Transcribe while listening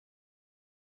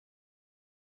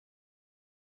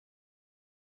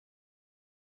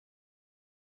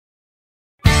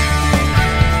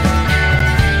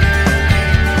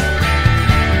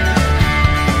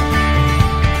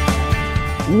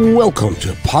Welcome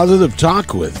to Positive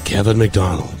Talk with Kevin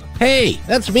McDonald. Hey,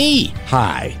 that's me.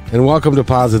 Hi, and welcome to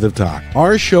Positive Talk.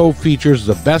 Our show features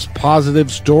the best positive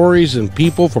stories and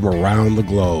people from around the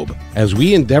globe as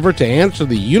we endeavor to answer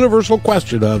the universal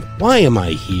question of why am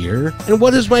I here and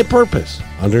what is my purpose?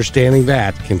 Understanding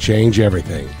that can change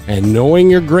everything, and knowing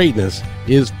your greatness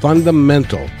is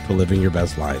fundamental to living your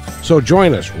best life. So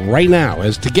join us right now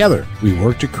as together we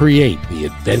work to create the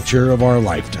adventure of our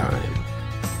lifetime.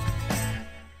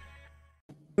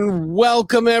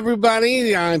 Welcome,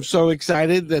 everybody. I'm so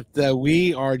excited that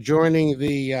we are joining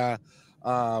the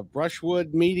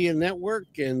Brushwood Media Network,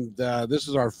 and this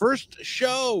is our first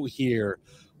show here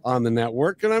on the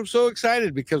network, and I'm so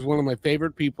excited because one of my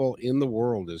favorite people in the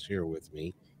world is here with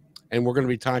me, and we're going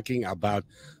to be talking about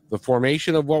the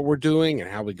formation of what we're doing and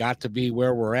how we got to be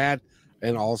where we're at,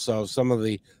 and also some of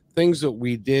the things that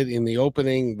we did in the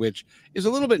opening, which is a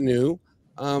little bit new.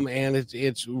 And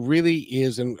it's really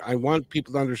is, and I want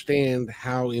people to understand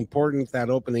how important that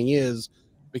opening is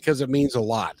because it means a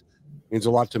lot. It means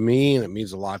a lot to me, and it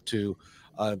means a lot to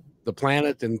the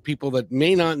planet and people that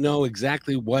may not know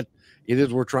exactly what it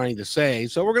is we're trying to say.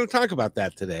 So we're going to talk about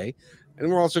that today, and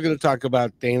we're also going to talk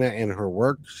about Dana and her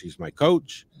work. She's my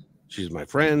coach, she's my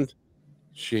friend,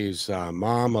 she's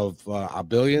mom of a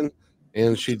billion,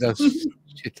 and she does.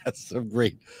 She does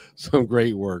some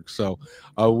great work. So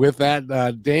with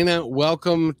that, Dana,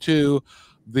 welcome to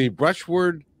the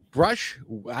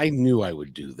I knew I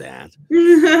would do that.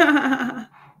 The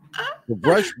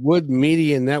Brushwood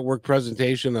Media Network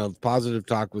presentation of Positive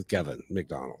Talk with Kevin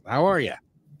McDonald. How are you?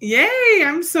 Yay,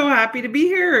 I'm so happy to be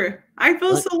here. I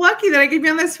feel so lucky that I gave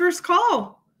you on this first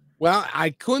call. Well,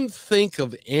 I couldn't think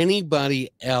of anybody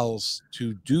else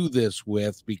to do this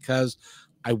with because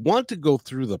I want to go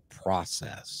through the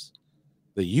process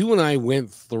that you and I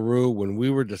went through when we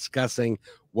were discussing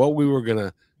what we were going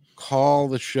to call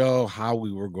the show, how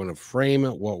we were going to frame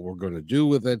it, what we're going to do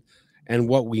with it, and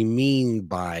what we mean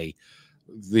by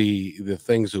the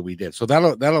things that we did. So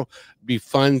that'll be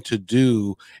fun to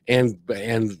do. And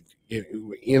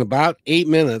in about 8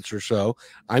 minutes or so,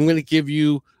 I'm going to give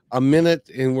you a minute,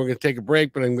 and we're going to take a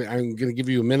break, but I'm going to give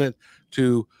you a minute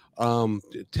to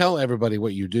tell everybody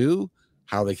what you do,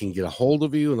 how they can get a hold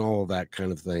of you, and all of that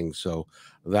kind of thing. So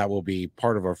that will be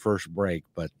part of our first break.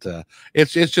 But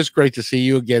it's just great to see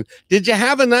you again. Did you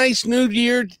have a nice New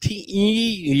Year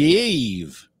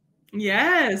Eve?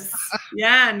 Yes.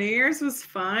 Yeah, New Year's was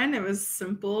fun. It was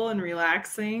simple and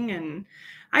relaxing, and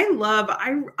I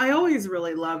always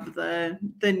really love the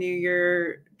New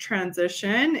Year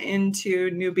transition into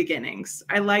new beginnings.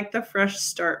 I like the fresh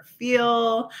start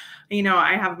feel. You know,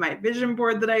 I have my vision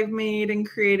board that I've made and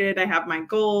created. I have my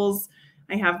goals.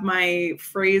 I have my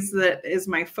phrase that is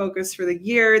my focus for the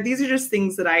year. These are just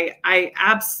things that I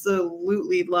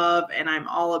absolutely love and I'm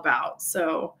all about.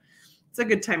 So it's a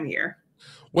good time of year.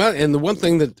 Well, and the one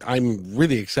thing that I'm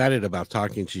really excited about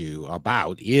talking to you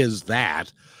about is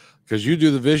that because you do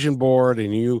the vision board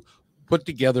and you put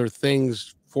together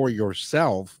things for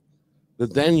yourself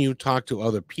that then you talk to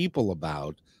other people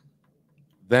about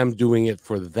them doing it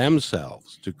for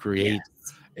themselves to create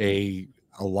a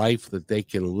life that they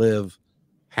can live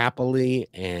happily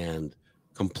and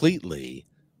completely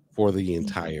for the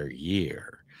entire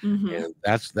year. Mm-hmm. And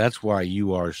that's why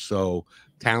you are so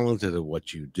talented at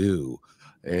what you do.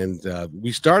 And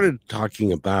we started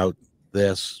talking about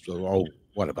this,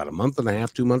 about a month and a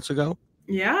half, 2 months ago?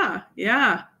 Yeah.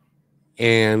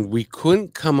 And we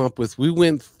couldn't come up with, we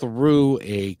went through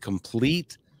a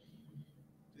complete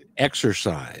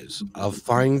exercise of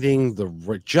finding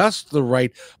just the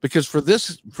right, because for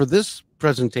this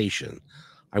presentation,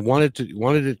 I wanted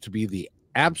it to be the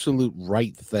absolute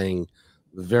right thing,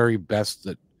 the very best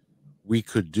that we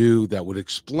could do that would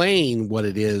explain what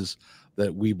it is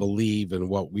that we believe and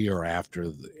what we are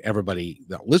after everybody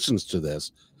that listens to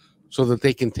this, so that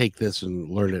they can take this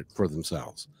and learn it for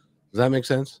themselves. Does that make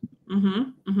sense?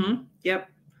 Yep.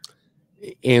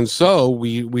 And so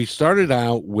we started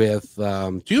out with,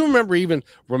 do you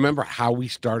remember how we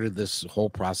started this whole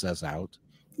process out?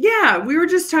 Yeah, we were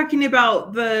just talking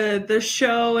about the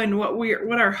show and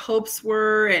what our hopes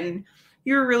were, and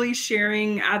you were really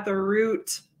sharing at the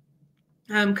root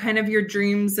kind of your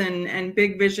dreams and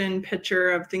big vision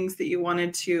picture of things that you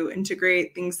wanted to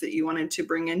integrate, things that you wanted to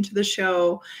bring into the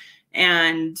show.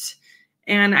 And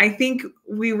I think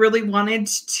we really wanted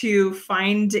to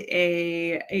find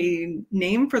a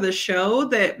name for the show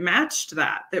that matched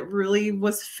that really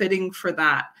was fitting for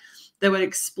that would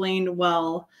explain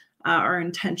well our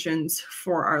intentions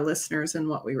for our listeners and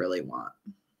what we really want.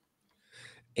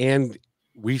 And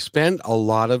we spent a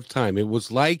lot of time. It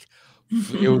was like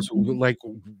it was like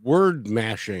word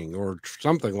mashing or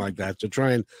something like that to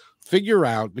try and figure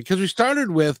out, because we started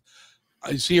with,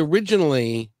 see,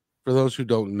 originally, for those who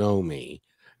don't know me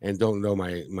and don't know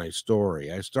my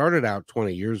story, I started out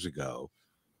 20 years ago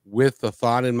with the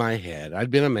thought in my head. I'd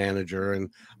been a manager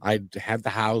and I'd had the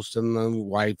house and the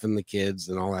wife and the kids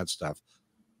and all that stuff.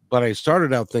 But I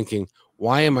started out thinking,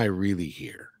 why am I really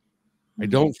here? I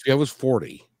was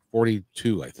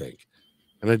 42, I think.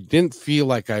 And I didn't feel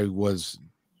like I was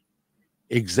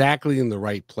exactly in the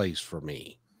right place for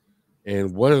me.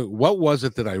 And what was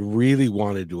it that I really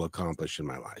wanted to accomplish in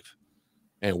my life?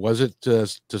 And was it to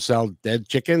sell dead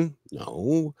chicken?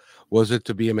 No. Was it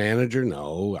to be a manager?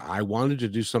 No. I wanted to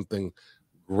do something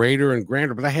greater and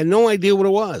grander, but I had no idea what it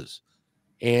was.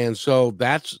 And so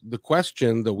that's the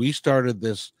question that we started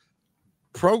this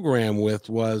program with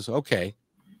was, okay,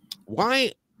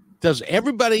 why does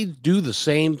everybody do the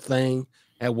same thing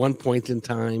at one point in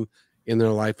time in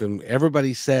their life? And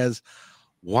everybody says,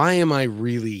 why am I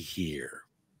really here?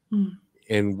 Mm.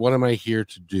 And what am I here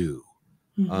to do?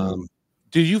 Mm-hmm.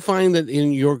 Do you find that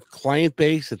in your client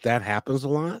base that happens a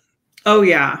lot? Oh,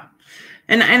 yeah.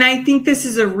 And I think this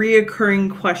is a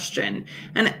reoccurring question.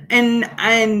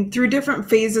 And through different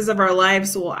phases of our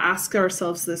lives, we'll ask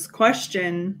ourselves this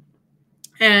question.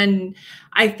 And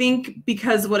I think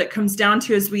because what it comes down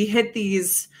to is we hit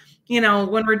these,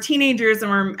 when we're teenagers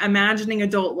and we're imagining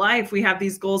adult life, we have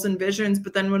these goals and visions.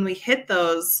 But then when we hit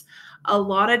those, a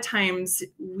lot of times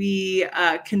we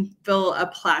can feel a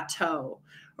plateau,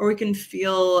 or we can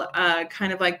feel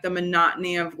kind of like the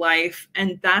monotony of life.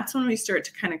 And that's when we start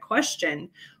to kind of question,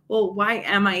 well, why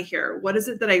am I here? What is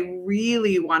it that I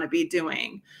really want to be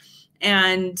doing?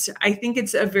 And I think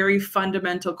it's a very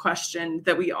fundamental question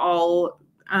that we all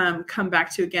come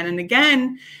back to again and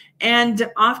again.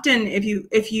 And often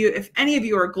if any of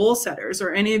you are goal setters,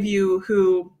 or any of you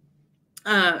who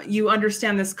you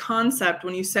understand this concept,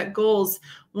 when you set goals,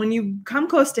 when you come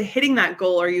close to hitting that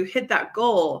goal, or you hit that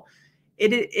goal,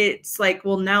 it's like,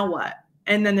 well, now what?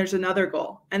 And then there's another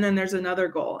goal, and then there's another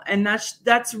goal. And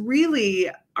that's really,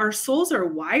 our souls are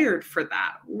wired for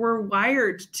that. We're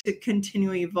wired to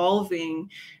continue evolving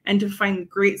and to find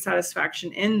great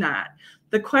satisfaction in that.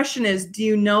 The question is, do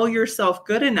you know yourself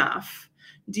good enough?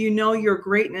 Do you know your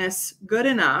greatness good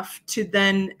enough to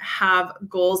then have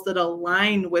goals that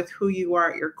align with who you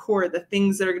are at your core, the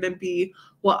things that are going to be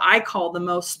what I call the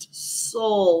most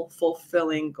soul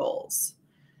fulfilling goals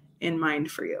in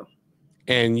mind for you?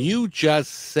 And you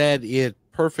just said it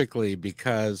perfectly,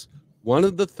 because one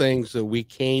of the things that we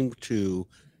came to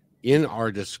in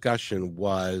our discussion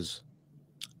was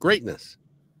greatness.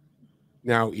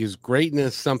 Now, is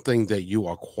greatness something that you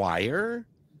acquire?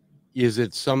 Is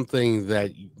it something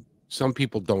that some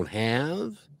people don't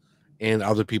have and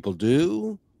other people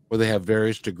do, or they have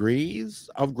various degrees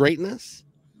of greatness?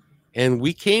 And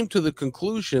we came to the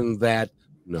conclusion that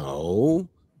no,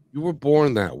 you were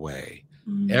born that way.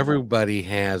 Mm-hmm. Everybody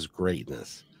has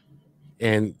greatness.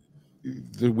 And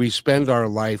we spend our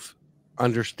life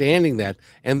understanding that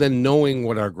and then knowing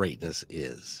what our greatness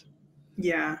is.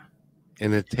 Yeah.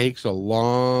 And it takes a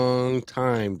long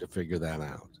time to figure that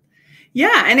out.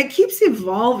 Yeah, and it keeps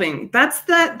evolving. That's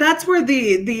where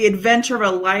the adventure of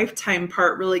a lifetime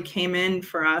part really came in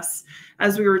for us,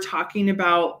 as we were talking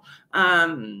about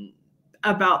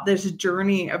this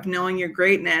journey of knowing your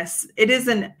greatness. It is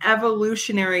an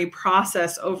evolutionary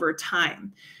process over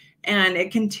time. And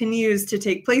it continues to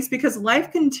take place because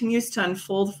life continues to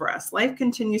unfold for us. Life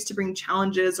continues to bring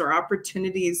challenges or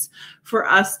opportunities for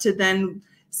us to then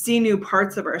see new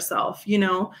parts of ourselves.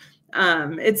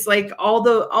 It's like all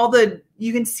the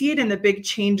you can see it in the big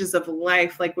changes of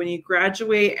life, like when you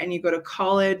graduate and you go to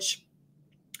college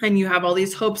and you have all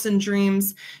these hopes and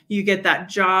dreams, you get that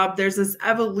job. There's this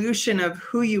evolution of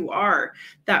who you are.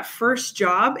 That first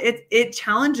job, it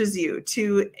challenges you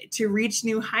to reach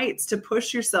new heights, to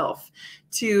push yourself,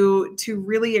 to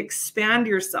really expand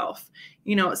yourself.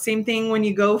 Same thing when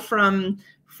you go from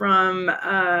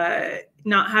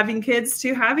not having kids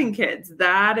to having kids.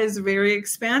 That is very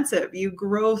expansive. You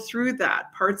grow through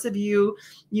that. Parts of you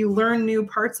learn new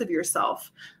parts of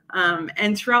yourself.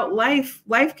 And throughout life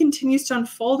continues to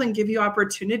unfold and give you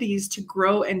opportunities to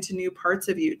grow into new parts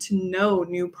of you, to know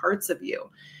new parts of you.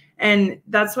 And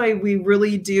that's why we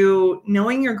really do,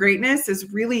 knowing your greatness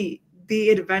is really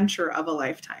the adventure of a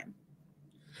lifetime.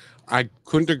 I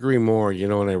couldn't agree more.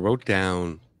 And I wrote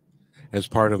down as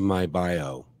part of my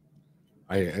bio,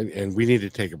 And we need to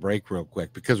take a break real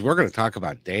quick because we're going to talk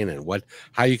about Dana and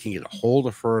how you can get a hold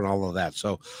of her and all of that.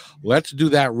 So let's do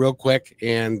that real quick.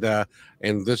 And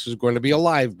this is going to be a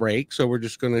live break. So we're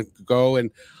just going to go,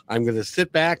 and I'm going to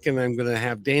sit back and I'm going to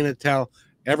have Dana tell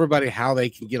everybody how they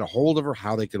can get a hold of her,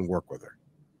 how they can work with her.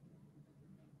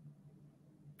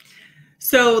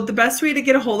 So the best way to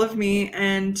get a hold of me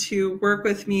and to work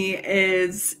with me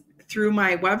is through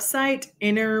my website,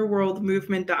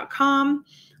 innerworldmovement.com.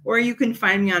 Or you can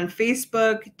find me on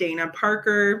Facebook, Dana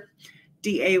Parker,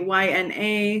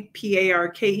 DAYNA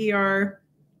PARKER.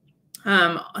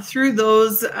 Through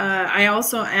those, I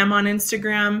also am on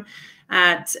Instagram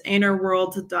at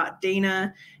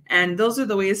innerworld.dana. And those are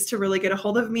the ways to really get a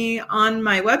hold of me. On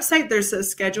my website, there's a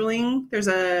scheduling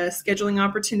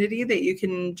opportunity that you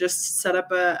can just set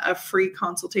up a free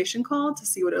consultation call to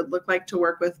see what it would look like to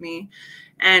work with me.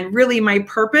 And really my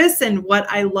purpose and what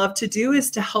I love to do is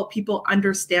to help people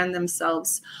understand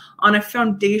themselves on a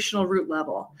foundational root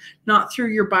level, not through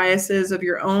your biases of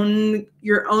your own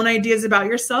ideas about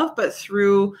yourself, but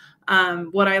through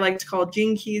what I like to call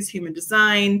gene keys, human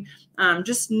design,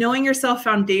 just knowing yourself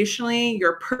foundationally,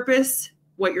 your purpose,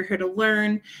 what you're here to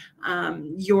learn,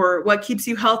 what keeps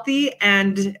you healthy,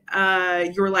 and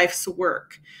your life's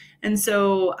work. And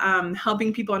so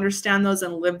helping people understand those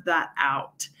and live that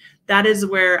out. That is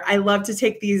where I love to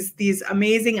take these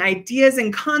amazing ideas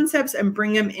and concepts and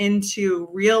bring them into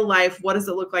real life. What does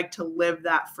it look like to live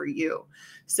that for you?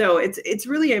 So it's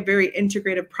really a very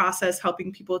integrative process,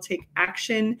 helping people take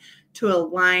action to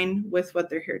align with what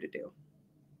they're here to do.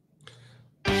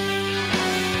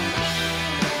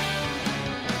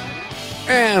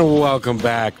 And welcome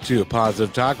back to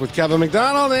Positive Talk with Kevin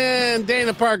McDonald, and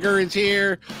Dana Parker is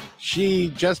here. She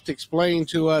just explained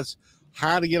to us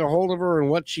how to get a hold of her and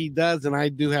what she does. And I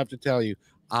do have to tell you,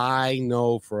 I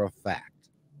know for a fact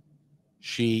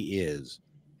she is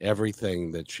everything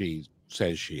that she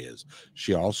says she is.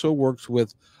 She also works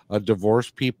with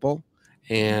divorced people,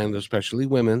 and especially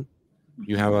women.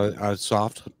 You have a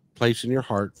soft place in your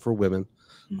heart for women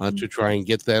to try and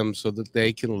get them so that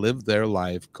they can live their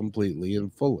life completely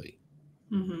and fully.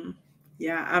 Mm-hmm.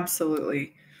 Yeah,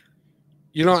 absolutely.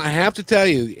 You know, I have to tell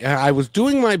you, I was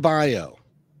doing my bio,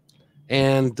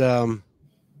 and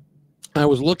I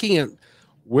was looking at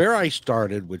where I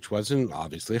started, which wasn't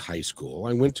obviously high school.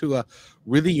 I went to a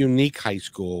really unique high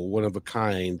school, one of a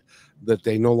kind, that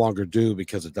they no longer do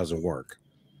because it doesn't work.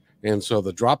 And so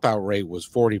the dropout rate was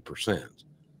 40%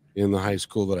 in the high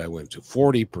school that I went to,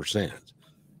 40%.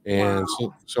 And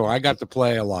wow. so I got to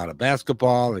play a lot of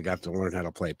basketball. I got to learn how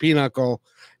to play pinochle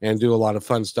and do a lot of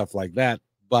fun stuff like that.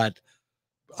 But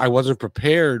I wasn't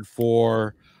prepared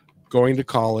for going to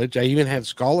college. I even had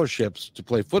scholarships to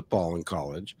play football in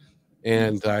college,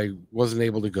 and I wasn't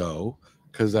able to go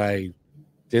because I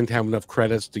didn't have enough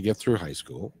credits to get through high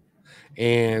school.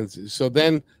 And so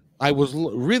then I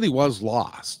really was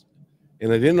lost,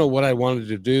 and I didn't know what I wanted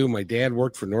to do. My dad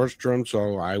worked for Nordstrom,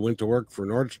 so I went to work for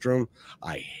Nordstrom.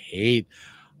 I hate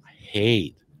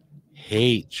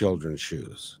children's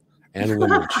shoes and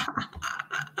women's shoes.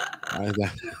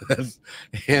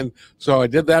 And so I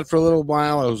did that for a little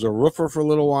while. I was a roofer for a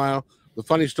little while. The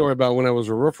funny story about when I was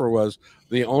a roofer was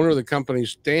the owner of the company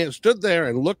stood there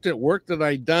and looked at work that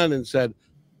I'd done and said,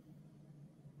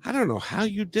 I don't know how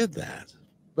you did that,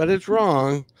 but it's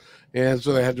wrong. And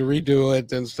so they had to redo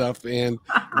it and stuff. And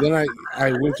then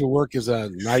I went to work as a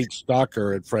night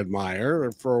stalker at Fred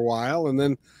Meyer for a while. And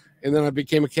then I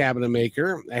became a cabinet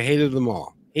maker. I hated them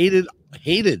all. Hated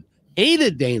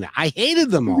Dana. I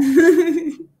hated them all.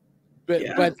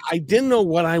 But I didn't know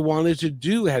what I wanted to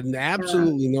do. Had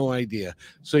absolutely no idea.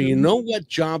 So you know what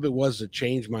job it was that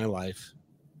changed my life?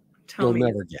 You'll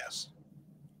never guess.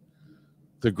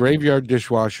 The graveyard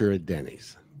dishwasher at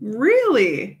Denny's.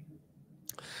 Really?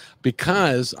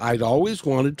 Because I'd always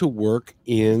wanted to work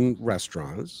in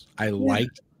restaurants. I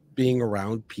liked being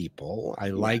around people. I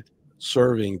liked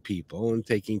serving people and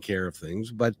taking care of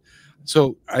things. But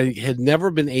so I had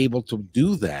never been able to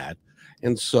do that.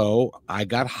 And so I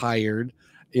got hired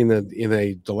in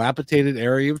a dilapidated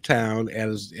area of town at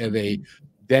a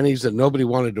Denny's that nobody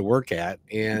wanted to work at.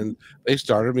 And they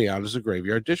started me out as a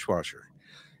graveyard dishwasher.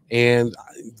 And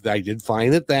I did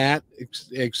fine at that,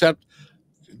 except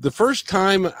the first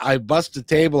time I busted a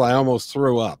table, I almost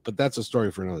threw up, but that's a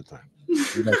story for another time.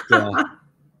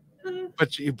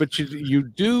 But you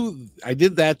do. I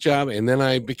did that job, and then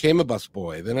I became a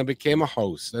busboy. Then I became a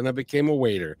host. Then I became a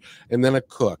waiter, and then a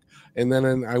cook. And then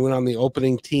I went on the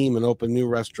opening team and opened new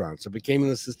restaurants. I became an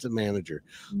assistant manager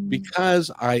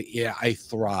because I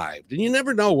thrived. And you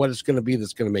never know what it's going to be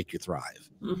that's going to make you thrive.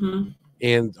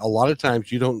 And a lot of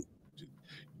times you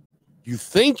you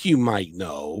think you might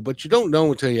know, but you don't know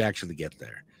until you actually get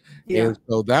there. Yeah. And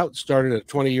so that started a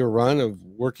 20-year run of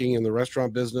working in the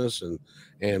restaurant business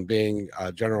and being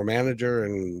a general manager,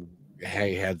 and I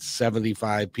had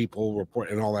 75 people report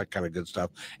and all that kind of good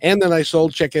stuff. And then I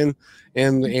sold chicken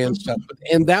and stuff.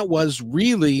 And that was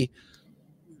really,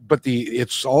 but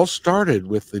it's all started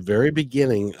with the very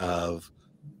beginning of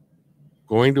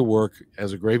going to work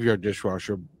as a graveyard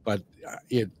dishwasher, but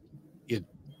it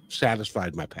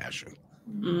satisfied my passion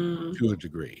to a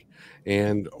degree.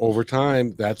 And over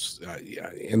time,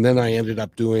 and then I ended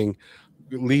up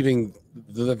leaving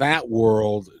that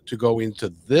world to go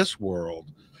into this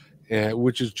world,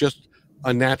 which is just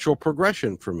a natural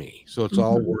progression for me. So it's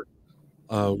all worked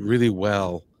really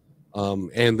well.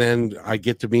 And then I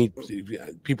get to meet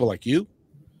people like you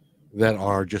that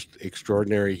are just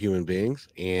extraordinary human beings.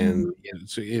 And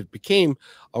so it became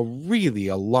a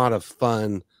lot of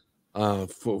fun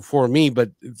for me, but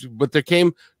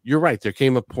you're right, there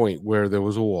came a point where there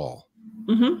was a wall.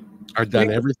 I'd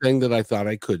done everything that I thought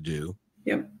I could do.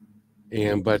 Yep.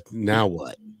 But now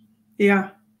what?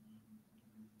 Yeah.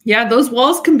 Those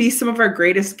walls can be some of our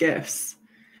greatest gifts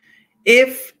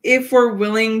if we're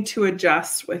willing to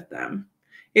adjust with them.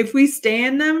 If we stay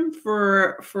in them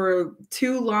for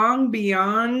too long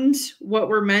beyond what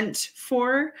we're meant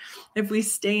for, if we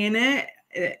stay in it,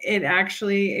 it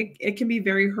actually can be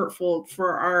very hurtful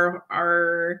for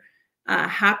our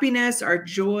happiness, our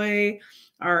joy,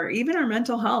 even our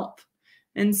mental health.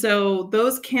 And so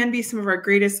those can be some of our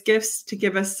greatest gifts to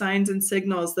give us signs and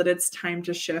signals that it's time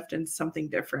to shift and something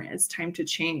different. It's time to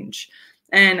change.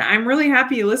 And I'm really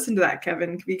happy you listened to that,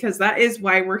 Kevin, because that is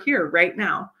why we're here right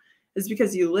now, is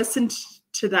because you listened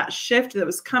to that shift that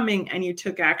was coming and you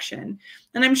took action.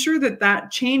 And I'm sure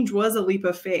that change was a leap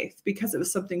of faith because it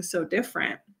was something so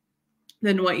different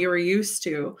than what you were used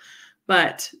to.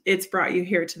 But it's brought you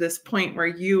here to this point where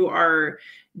you are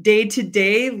day to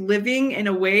day living in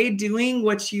a way, doing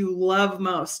what you love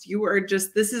most. You are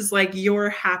this is like your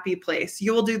happy place.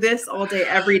 You will do this all day,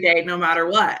 every day, no matter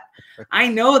what. I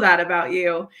know that about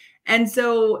you. And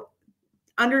so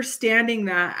understanding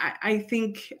that, I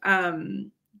think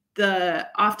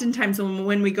oftentimes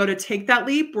when we go to take that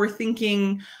leap, we're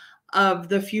thinking of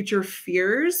the future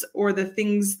fears or the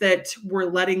things that we're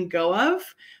letting go of,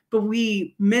 but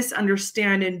we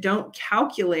misunderstand and don't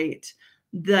calculate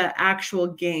the actual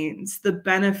gains, the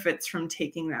benefits from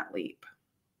taking that leap.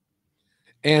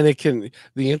 And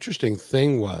the interesting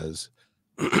thing was,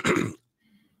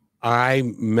 I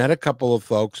met a couple of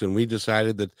folks and we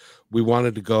decided that we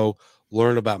wanted to go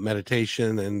learn about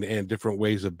meditation and different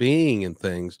ways of being and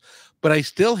things. But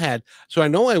so I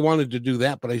know I wanted to do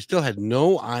that, but I still had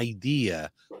no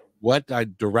idea what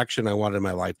direction I wanted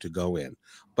my life to go in.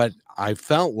 But I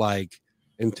felt like,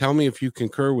 and tell me if you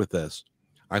concur with this,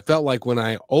 I felt like when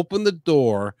I opened the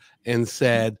door and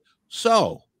said,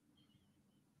 so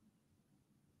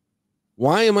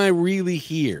why am I really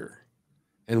here?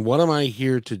 And what am I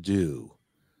here to do?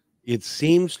 It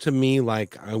seems to me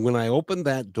like when I opened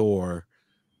that door,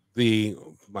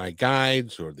 my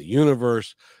guides or the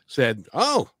universe said,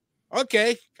 oh,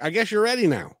 okay, I guess you're ready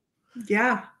now.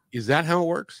 Yeah. Is that how it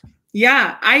works?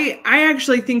 Yeah. I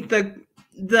actually think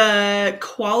the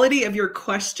quality of your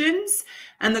questions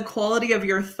and the quality of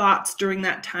your thoughts during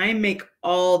that time make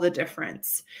all the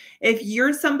difference. If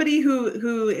you're somebody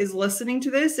who is listening to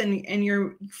this and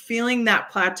you're feeling that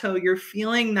plateau, you're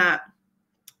feeling that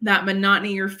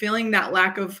monotony, you're feeling that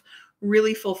lack of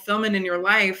really fulfillment in your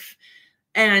life,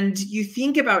 and you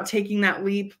think about taking that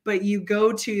leap, but you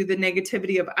go to the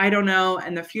negativity of I don't know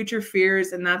and the future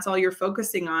fears, and that's all you're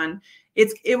focusing on,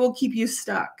 it will keep you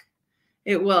stuck.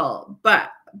 It will.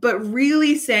 But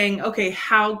really saying, okay,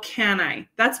 how can I?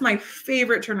 That's my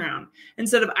favorite turnaround.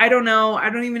 Instead of I don't know, I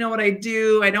don't even know what I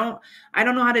do, I don't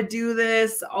know how to do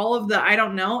this, all of the I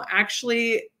don't know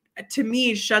actually, to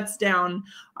me, shuts down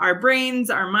our brains,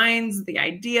 our minds, the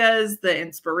ideas, the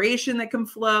inspiration that can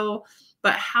flow.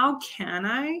 But how can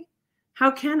I?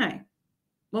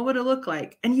 What would it look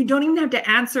like? And you don't even have to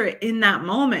answer it in that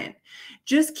moment.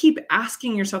 Just keep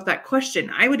asking yourself that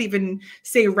question. I would even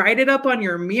say write it up on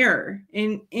your mirror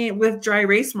with dry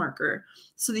erase marker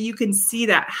so that you can see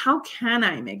that. How can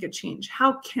I make a change?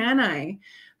 How can I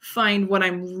find what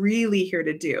I'm really here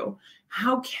to do?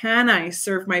 How can I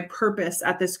serve my purpose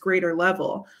at this greater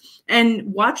level?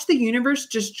 And watch the universe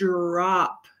just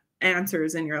drop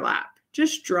answers in your lap.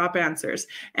 Just drop answers.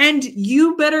 And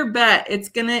you better bet it's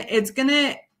going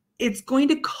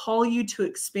to call you to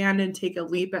expand and take a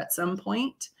leap at some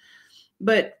point.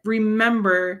 But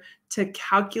remember to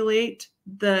calculate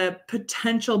the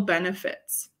potential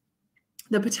benefits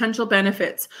the potential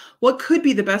benefits. What could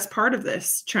be the best part of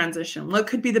this transition? What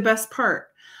could be the best part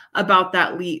about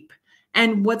that leap?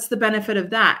 And what's the benefit of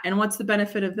that? And what's the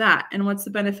benefit of that? And what's the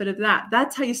benefit of that?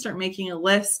 That's how you start making a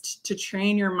list to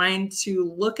train your mind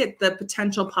to look at the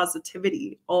potential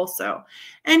positivity also.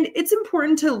 And it's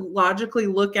important to logically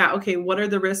look at, okay, what are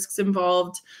the risks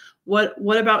involved?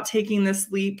 What about taking this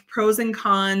leap? Pros and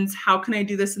cons. How can I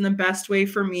do this in the best way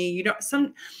for me?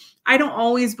 I don't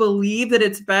always believe that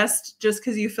it's best just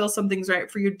because you feel something's right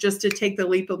for you just to take the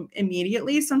leap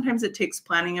immediately. Sometimes it takes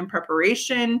planning and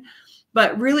preparation,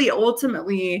 but really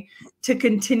ultimately to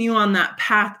continue on that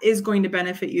path is going to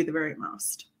benefit you the very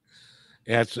most.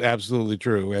 That's absolutely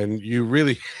true. And you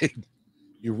really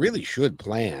should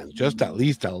plan just at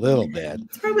least a little bit.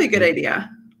 It's probably a good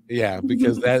idea. Yeah,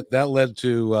 because that led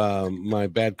to my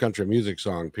bad country music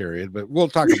song period, but we'll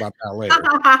talk about that later.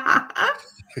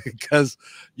 Because,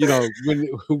 when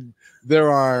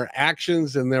there are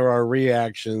actions and there are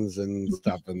reactions and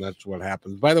stuff, and that's what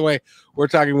happens. By the way, we're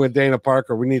talking with Dana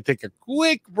Parker. We need to take a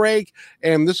quick break,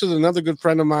 and this is another good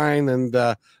friend of mine, and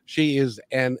she is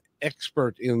an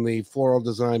expert in the floral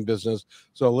design business.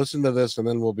 So listen to this, and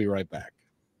then we'll be right back.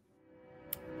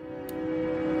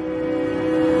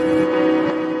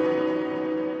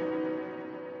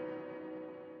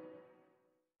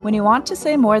 When you want to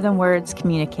say more than words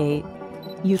communicate,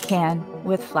 you can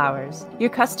with flowers.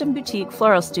 Your custom boutique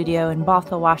floral studio in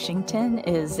Bothell, Washington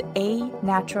is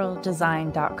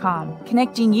anaturaldesign.com,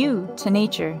 connecting you to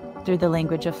nature through the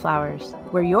language of flowers.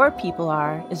 Where your people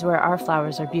are is where our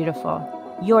flowers are beautiful.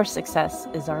 Your success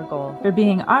is our goal. For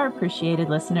being our appreciated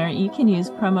listener, you can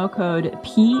use promo code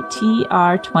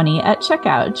PTR20 at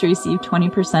checkout to receive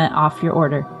 20% off your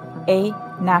order.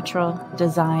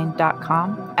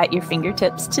 anaturaldesign.com at your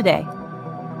fingertips today.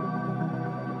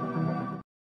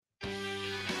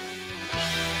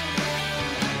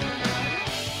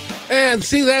 And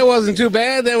see, that wasn't too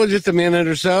bad. That was just a minute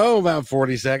or so, about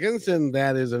 40 seconds. And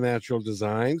that is A Natural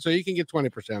Design. So you can get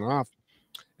 20% off,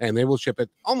 and they will ship it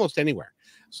almost anywhere.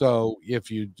 So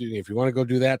if you want to go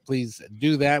do that, please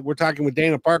do that. We're talking with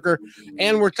Dana Parker,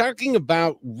 and we're talking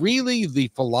about really the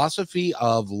philosophy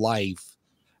of life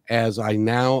as I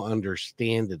now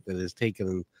understand it, that has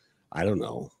taken, I don't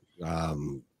know,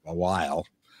 a while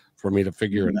for me to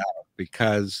figure it out,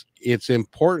 because it's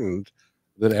important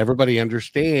that everybody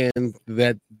understand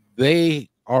that they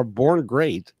are born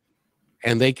great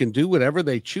and they can do whatever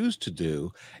they choose to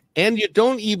do. And you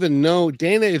don't even know,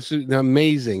 Dana, it's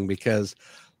amazing, because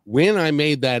when I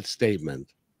made that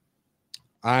statement,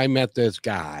 I met this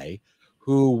guy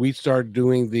who we started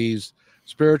doing these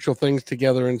spiritual things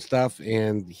together and stuff.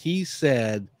 And he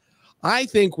said, I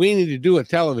think we need to do a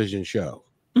television show.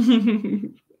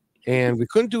 And we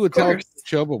couldn't do a television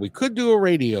show, but we could do a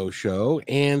radio show.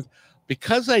 And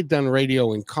because I'd done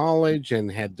radio in college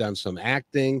and had done some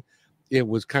acting, it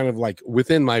was kind of like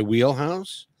within my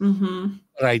wheelhouse.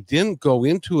 But I didn't go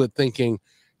into it thinking,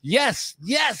 yes,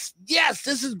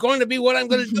 this is going to be what I'm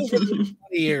going to do for the next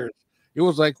 20 years. It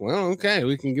was like, well, okay,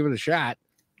 we can give it a shot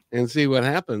and see what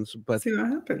happens. But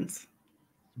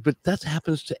that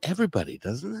happens to everybody,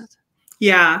 doesn't it?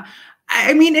 Yeah.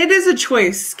 I mean, it is a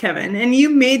choice, Kevin, and you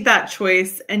made that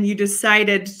choice and you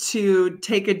decided to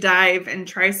take a dive and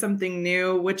try something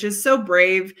new, which is so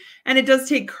brave. And it does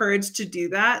take courage to do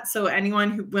that. So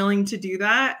anyone who's willing to do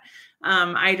that,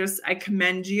 I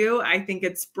commend you. I think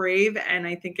it's brave. And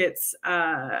I think it's,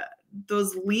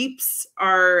 those leaps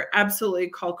are absolutely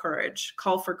call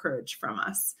for courage from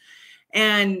us.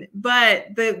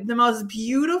 But the most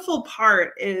beautiful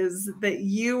part is that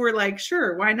you were like,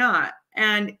 sure, why not?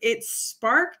 And it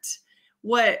sparked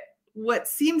what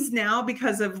seems now,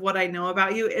 because of what I know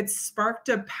about you, it sparked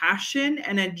a passion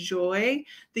and a joy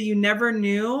that you never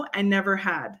knew and never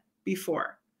had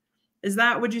before.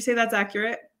 Would you say that's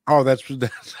accurate? Oh, that's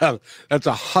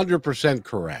 100%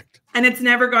 correct. And it's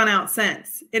never gone out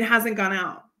since. It hasn't gone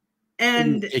out.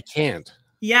 And it can't.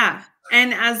 Yeah.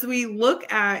 And as we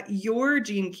look at your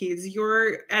gene keys,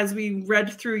 as we read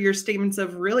through your statements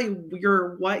of really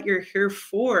what you're here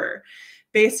for,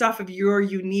 based off of your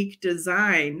unique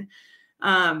design,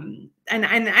 and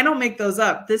I don't make those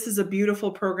up. This is a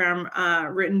beautiful program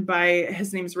written by,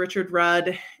 his name's Richard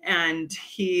Rudd, and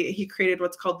he created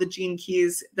what's called the Gene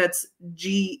Keys. That's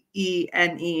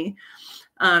GENE,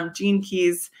 Gene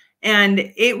Keys.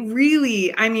 And it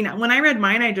really, I mean, when I read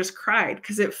mine, I just cried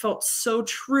because it felt so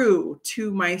true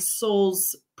to my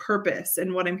soul's purpose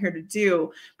and what I'm here to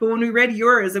do. But when we read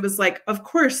yours, it was like, of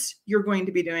course you're going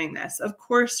to be doing this. Of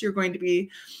course you're going to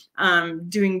be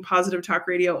doing positive talk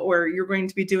radio, or you're going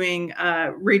to be doing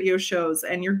radio shows,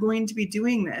 and you're going to be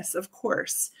doing this, of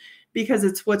course. because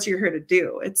it's what you're here to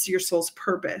do. It's your soul's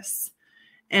purpose.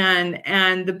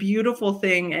 And the beautiful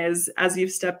thing is, as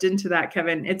you've stepped into that,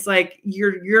 Kevin, it's like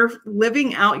you're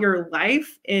living out your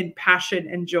life in passion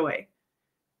and joy.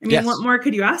 I mean, what more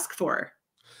could you ask for?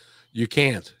 You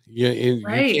can't. You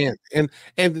can't.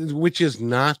 And which is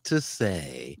not to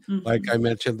say, like I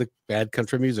mentioned, the bad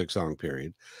country music song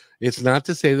period. It's not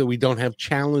to say that we don't have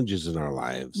challenges in our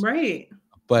lives. Right.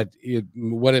 But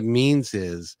what it means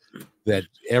is that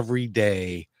every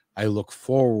day I look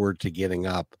forward to getting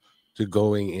up, to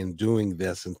going and doing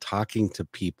this and talking to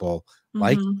people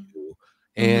like you.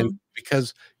 And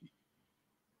because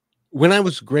when I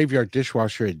was graveyard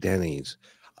dishwasher at Denny's,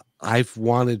 I've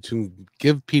wanted to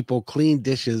give people clean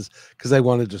dishes because I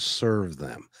wanted to serve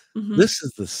them. This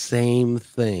is the same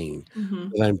thing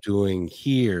that I'm doing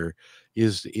here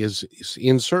is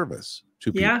in service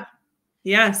to people. Yeah.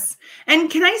 Yes.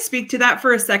 And can I speak to that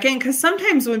for a second? Because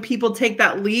sometimes when people take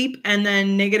that leap and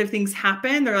then negative things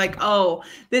happen, they're like, oh,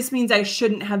 this means I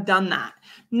shouldn't have done that.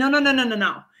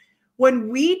 No. When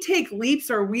we take leaps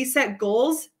or we set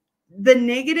goals, the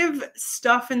negative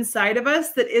stuff inside of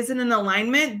us that isn't in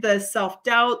alignment, the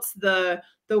self-doubts, the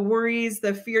worries,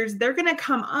 the fears, they're going to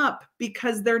come up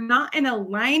because they're not in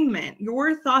alignment.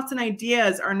 Your thoughts and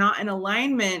ideas are not in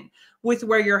alignment with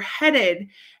where you're headed.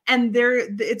 And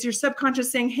it's your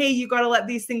subconscious saying, hey, you got to let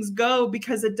these things go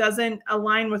because it doesn't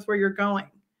align with where you're going.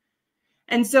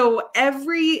 And so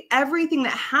everything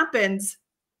that happens,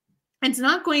 it's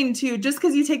not going to, just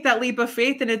because you take that leap of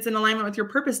faith and it's in alignment with your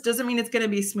purpose, doesn't mean it's going to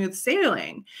be smooth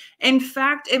sailing. In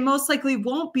fact, it most likely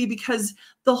won't be, because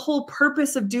the whole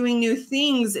purpose of doing new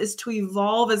things is to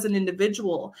evolve as an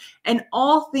individual. And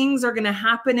all things are going to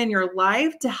happen in your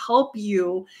life to help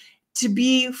you, to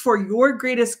be for your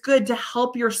greatest good, to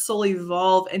help your soul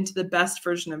evolve into the best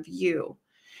version of you.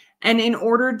 And in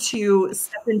order to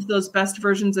step into those best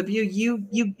versions of you,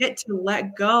 you get to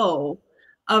let go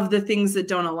of the things that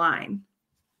don't align.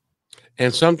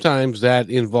 And sometimes that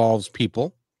involves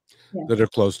people that are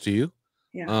close to you.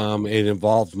 Yeah. It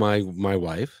involved my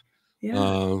wife,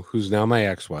 who's now my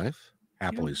ex-wife,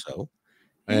 happily so.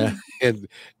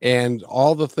 And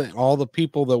all the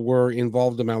people that were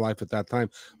involved in my life at that time,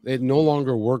 it no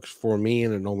longer works for me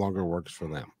and it no longer works for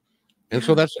them. And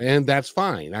so that's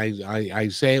fine. I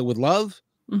say it with love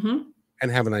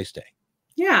and have a nice day.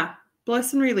 Yeah.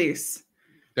 Bless and release.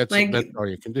 That's all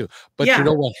you can do. But you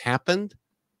know what happened?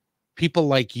 People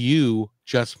like you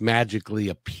just magically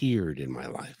appeared in my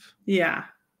life. Yeah.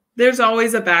 There's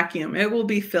always a vacuum. It will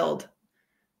be filled.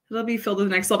 It'll be filled to the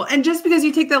next level. And just because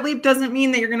you take that leap doesn't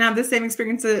mean that you're going to have the same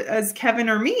experience as Kevin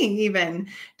or me even.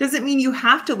 Doesn't mean you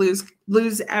have to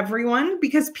lose everyone,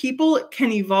 because people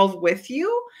can evolve with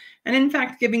you. And in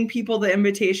fact, giving people the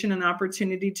invitation and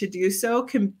opportunity to do so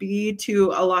can be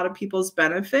to a lot of people's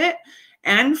benefit.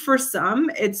 And for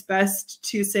some, it's best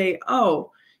to say,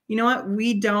 oh, you know what?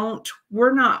 We don't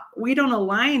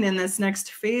align in this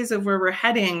next phase of where we're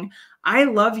heading. I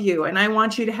love you and I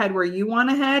want you to head where you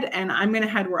want to head, and I'm going to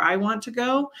head where I want to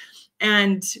go.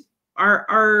 And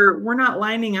we're not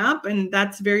lining up, and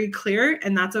that's very clear,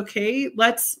 and that's okay.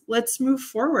 Let's move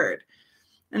forward.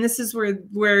 And this is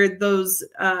where those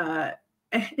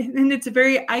and it's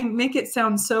I make it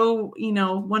sound so,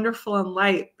 wonderful and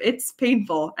light. It's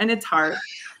painful and it's hard.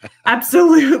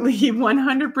 Absolutely.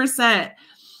 100%.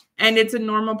 And it's a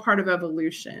normal part of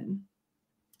evolution.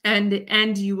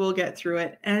 And you will get through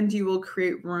it, and you will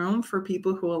create room for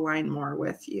people who align more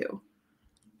with you.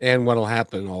 And what will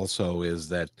happen also is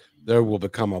that there will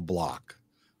become a block.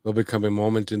 There'll become a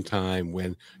moment in time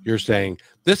when you're saying,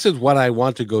 this is what I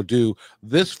want to go do.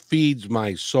 This feeds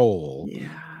my soul. Yeah.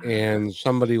 And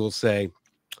somebody will say,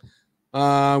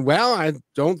 well, I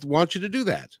don't want you to do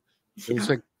that. Yeah. It's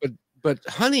like, but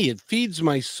honey, it feeds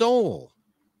my soul.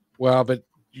 Well, but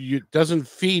it doesn't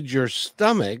feed your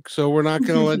stomach, so we're not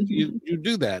going to let you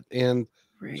do that. And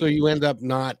so you end up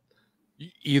not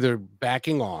either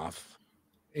backing off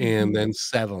and then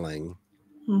settling.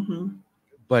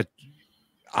 But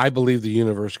I believe the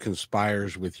universe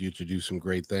conspires with you to do some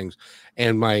great things.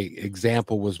 And my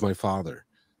example was my father.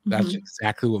 That's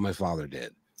exactly what my father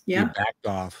did. Yeah. He backed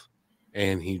off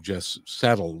and he just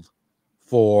settled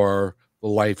for the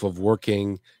life of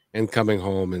working and coming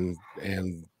home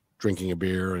and drinking a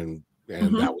beer, and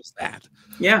that was that.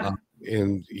 Yeah.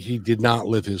 And he did not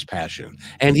live his passion.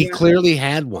 And he clearly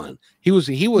had one. He was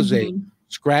a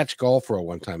scratch golfer at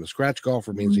one time. A scratch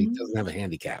golfer means he doesn't have a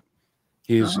handicap.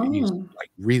 He's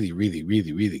like really, really,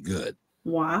 really, really good.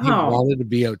 Wow. He wanted to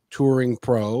be a touring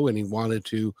pro, and he wanted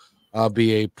to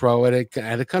be a pro at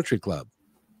a country club.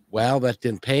 Well, that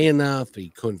didn't pay enough. He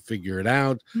couldn't figure it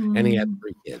out, and he had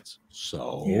 3 kids.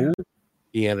 So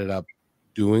he ended up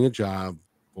doing a job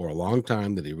for a long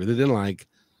time that he really didn't like,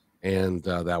 and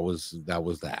that was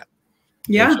that.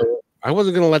 Yeah. And so I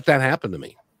wasn't going to let that happen to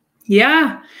me.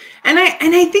 Yeah. And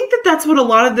I think that that's what a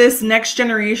lot of this next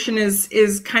generation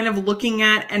is kind of looking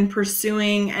at and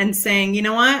pursuing and saying, you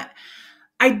know what?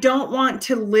 I don't want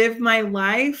to live my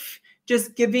life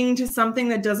just giving to something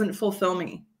that doesn't fulfill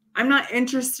me. I'm not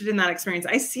interested in that experience.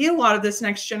 I see a lot of this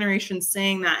next generation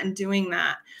saying that and doing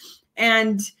that.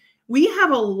 And we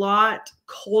have a lot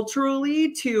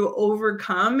culturally to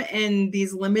overcome in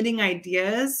these limiting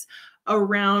ideas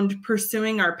around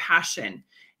pursuing our passion.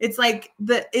 It's like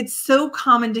it's so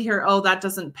common to hear, oh, that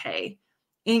doesn't pay.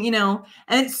 And, and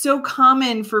it's so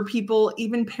common for people,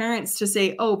 even parents, to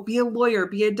say, oh, be a lawyer,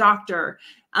 be a doctor,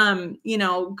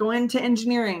 go into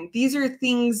engineering. These are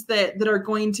things that are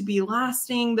going to be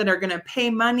lasting, that are going to pay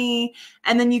money.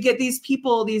 And then you get these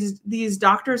people, these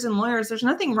doctors and lawyers. There's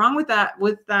nothing wrong with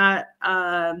that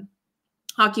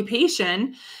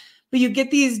occupation, but you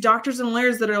get these doctors and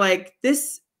lawyers that are like,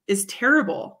 this is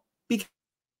terrible.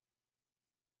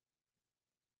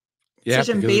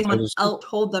 Decision based on what else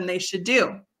told them they should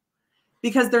do,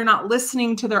 because they're not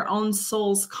listening to their own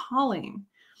soul's calling.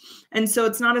 And so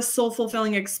it's not a soul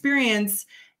fulfilling experience.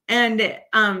 And, there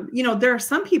are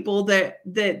some people that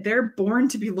they're born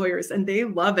to be lawyers and they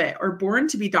love it, or born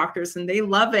to be doctors and they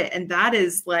love it. And that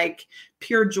is like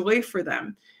pure joy for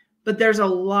them. But there's a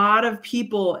lot of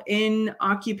people in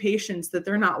occupations that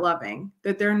they're not loving,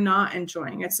 that they're not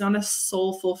enjoying. It's not a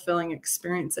soul fulfilling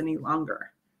experience any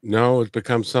longer. No, it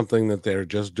becomes something that they're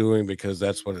just doing because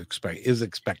that's what is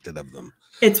expected of them.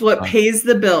 It's what pays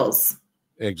the bills.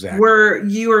 Exactly. Where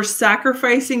you are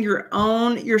sacrificing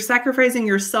you're sacrificing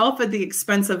yourself at the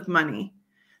expense of money.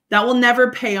 That will never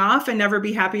pay off and never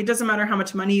be happy. It doesn't matter how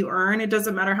much money you earn. It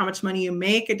doesn't matter how much money you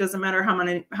make. It doesn't matter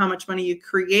how much money you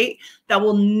create. That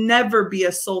will never be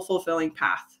a soul fulfilling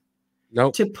path.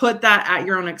 Nope. To put that at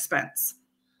your own expense.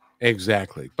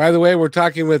 Exactly. By the way, we're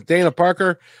talking with Dana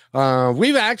Parker.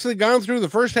 We've actually gone through the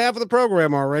first half of the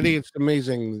program already. It's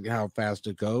amazing how fast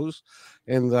it goes.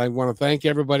 And I want to thank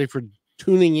everybody for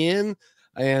tuning in.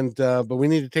 And but we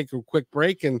need to take a quick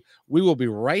break, and we will be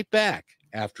right back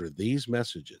after these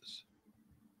messages.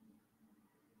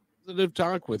 Positive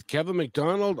Talk with Kevin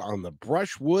McDonald on the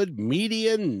Brushwood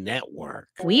Media Network.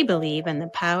 We believe in the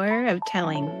power of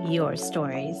telling your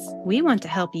stories. We want to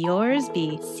help yours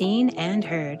be seen and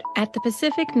heard. At the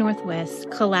Pacific Northwest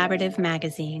Collaborative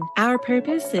Magazine, our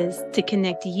purpose is to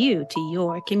connect you to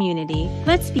your community.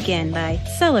 Let's begin by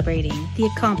celebrating the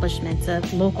accomplishments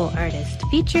of local artists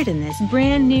featured in this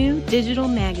brand new digital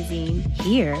magazine.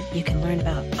 Here, you can learn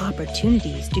about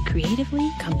opportunities to creatively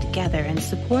come together and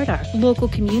support our local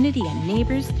community and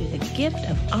neighbors through the gift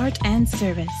of art and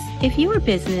service. If your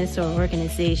business or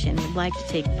organization would like to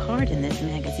take part in this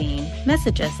magazine,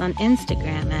 message us on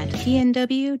Instagram at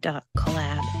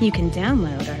pnw.collab. You can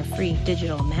download our free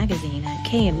digital magazine at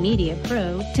KM Media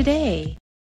Pro today.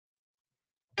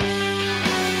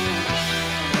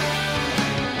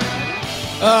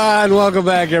 And welcome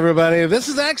back, everybody. This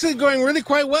is actually going really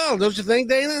quite well, don't you think,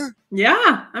 Dana?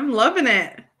 Yeah, I'm loving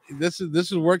it. This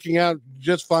is working out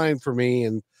just fine for me,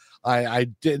 and I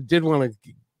did want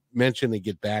to mention and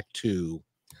get back to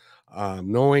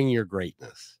knowing your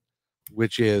greatness,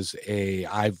 which is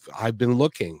I've been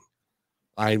looking.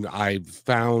 I've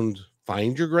found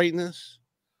find your greatness.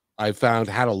 I found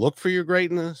how to look for your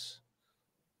greatness,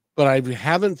 but I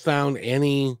haven't found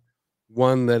any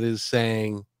one that is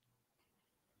saying,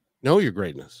 know your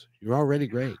greatness. You're already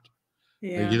great.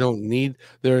 Yeah. You don't need,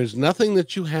 there is nothing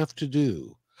that you have to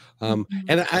do. And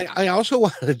I also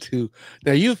wanted to,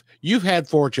 now you've had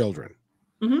 4 children,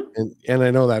 and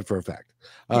I know that for a fact.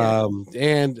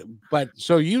 Yeah. But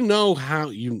so how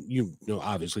you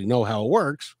obviously know how it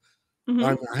works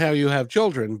on how you have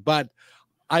children, but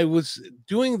I was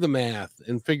doing the math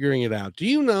and figuring it out. Do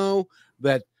you know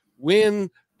that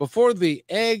before the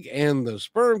egg and the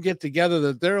sperm get together,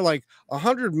 that there are like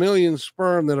 100 million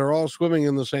sperm that are all swimming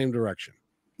in the same direction?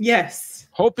 Yes.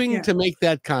 Hoping to make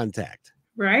that contact.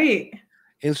 Right.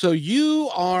 And so you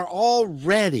are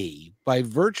already, by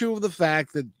virtue of the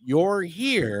fact that you're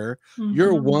here,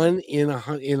 you're 1 in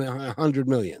 100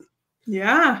 million.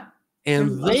 Yeah.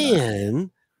 And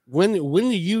then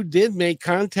when you did make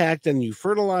contact and you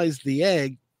fertilized the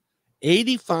egg,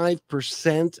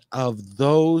 85% of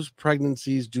those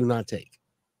pregnancies do not take.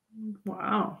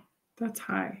 Wow. That's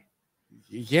high.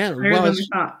 Yeah. Higher than we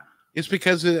thought. It's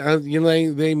because they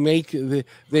meet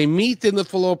in the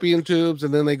fallopian tubes,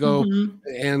 and then they go,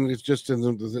 and it's just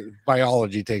the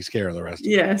biology takes care of the rest.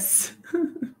 Yes.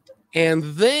 And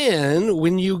then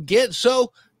when you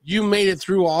you made it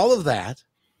through all of that,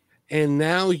 and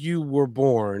now you were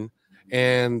born,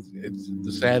 and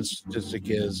the sad statistic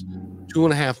is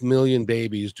 2.5 million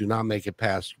babies do not make it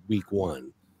past week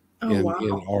 1 in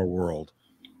our world.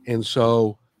 And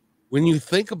so when you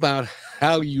think about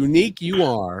how unique you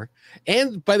are,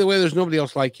 and by the way, there's nobody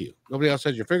else like you. Nobody else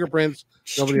has your fingerprints.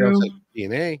 Nobody else has your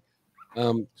DNA.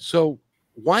 So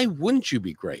why wouldn't you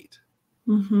be great?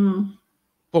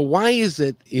 But why is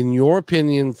it, in your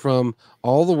opinion, from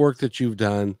all the work that you've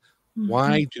done,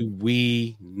 why do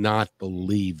we not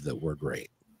believe that we're great?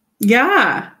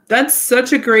 Yeah, that's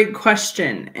such a great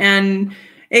question. And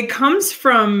it comes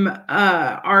from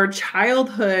our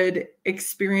childhood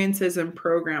experiences and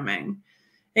programming.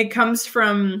 It comes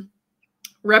from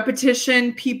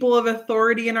repetition, people of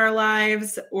authority in our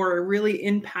lives, or really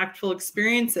impactful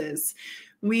experiences.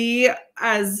 We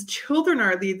as children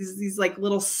are these like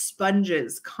little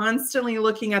sponges, constantly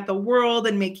looking at the world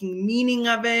and making meaning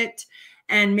of it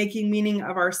and making meaning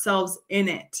of ourselves in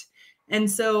it. And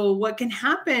so what can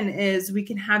happen is we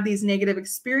can have these negative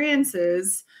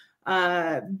experiences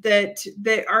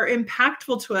that are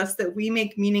impactful to us, that we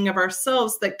make meaning of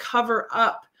ourselves, that cover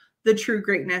up the true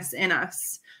greatness in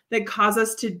us, that cause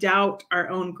us to doubt our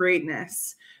own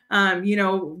greatness.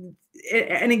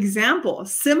 An example,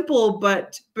 simple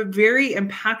but very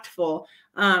impactful.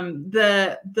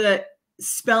 The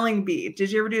spelling bee.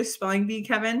 Did you ever do a spelling bee,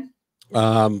 Kevin?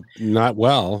 Not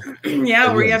well.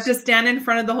 Yeah, where you have to stand in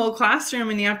front of the whole classroom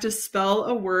and you have to spell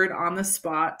a word on the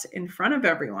spot in front of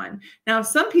everyone. Now,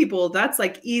 some people, that's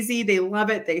like easy. They love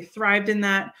it. They thrived in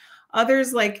that.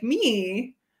 Others like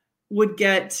me would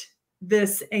get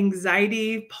this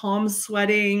anxiety, palm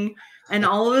sweating, and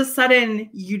all of a sudden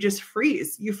you just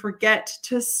freeze. You forget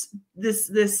to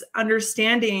this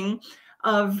understanding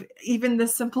of even the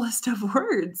simplest of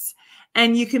words.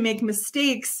 And you can make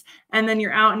mistakes, and then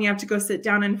you're out and you have to go sit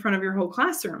down in front of your whole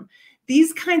classroom.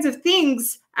 These kinds of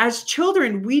things, as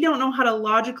children, we don't know how to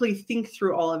logically think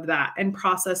through all of that and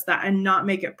process that and not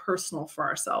make it personal for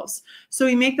ourselves. So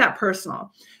we make that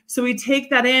personal. So we take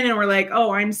that in and we're like,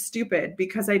 oh, I'm stupid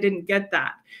because I didn't get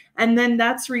that. And then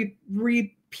that's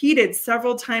repeated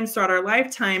several times throughout our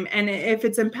lifetime. And if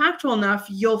it's impactful enough,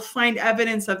 you'll find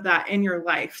evidence of that in your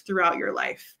life throughout your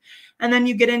life. And then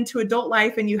you get into adult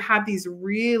life and you have these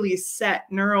really set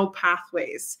neural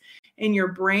pathways in your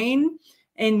brain,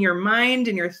 in your mind,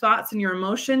 in your thoughts and your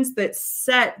emotions that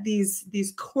set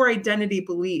these core identity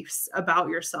beliefs about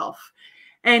yourself.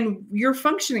 And you're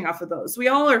functioning off of those. We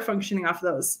all are functioning off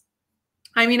of those.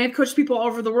 I mean, I've coached people all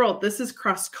over the world. This is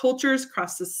cross cultures,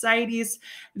 cross societies.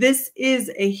 This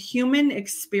is a human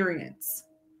experience.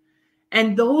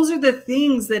 And those are the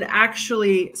things that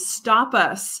actually stop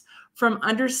us from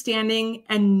understanding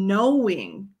and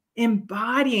knowing,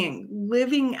 embodying,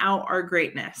 living out our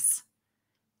greatness.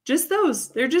 Just those.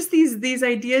 They're just these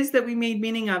ideas that we made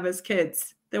meaning of as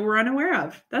kids that we're unaware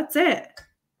of. That's it.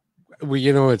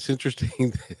 Well, it's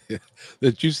interesting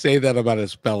that you say that about a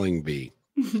spelling bee.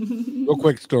 Real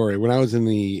quick story. When I was in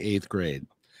the 8th grade,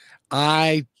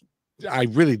 I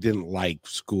really didn't like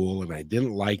school, and I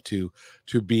didn't like to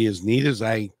be as neat as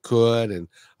I could, and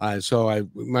so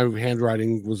my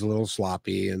handwriting was a little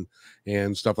sloppy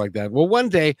and stuff like that. Well, one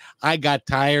day I got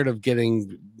tired of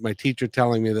getting my teacher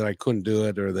telling me that I couldn't do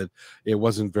it or that it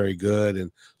wasn't very good,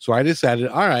 and so I decided,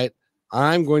 all right,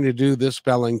 I'm going to do this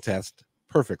spelling test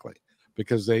perfectly,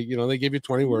 because they give you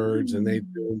 20 words and they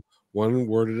do one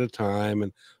word at a time,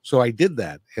 and so I did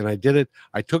that, and I did it.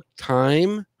 I took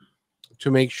time to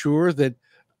make sure that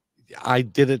I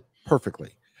did it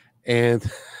perfectly. And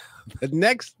the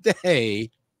next day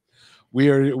we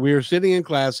are sitting in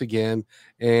class again,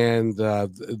 and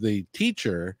the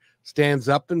teacher stands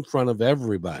up in front of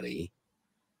everybody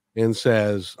and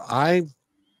says, I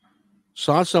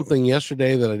saw something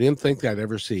yesterday that I didn't think I'd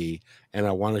ever see, and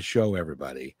I want to show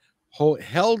everybody.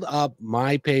 Held up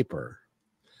my paper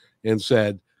and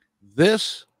said,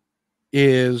 this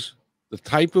is the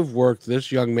type of work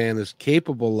this young man is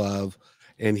capable of,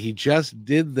 and he just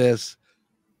did this,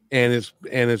 and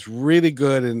it's really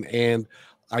good, and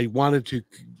I wanted to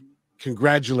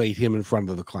congratulate him in front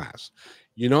of the class.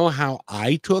 You know how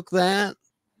I took that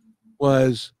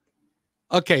was,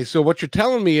 okay, so what you're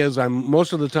telling me is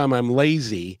most of the time I'm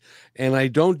lazy and I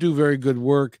don't do very good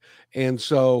work, and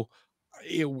so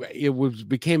it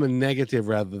became a negative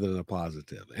rather than a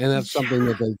positive, and that's something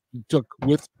that I took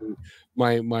with me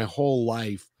my whole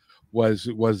life. was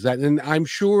that, and I'm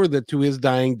sure that to his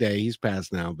dying day, he's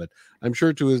passed now, but I'm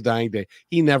sure to his dying day,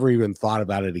 he never even thought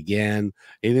about it again.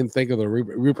 He didn't think of the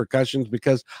repercussions,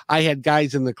 because I had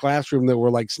guys in the classroom that were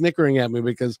like snickering at me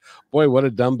because, boy, what a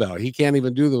dumbbell. He can't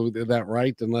even do that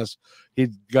right unless he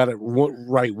got it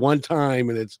right one time,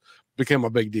 and it's become a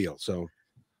big deal. So,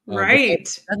 right.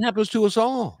 That happens to us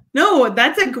all. No,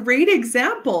 that's a great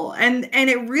example. And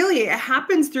it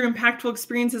happens through impactful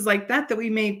experiences like that we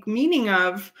make meaning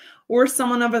of, or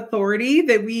someone of authority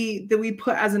that we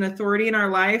put as an authority in our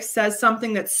life says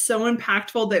something that's so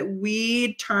impactful that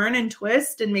we turn and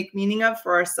twist and make meaning of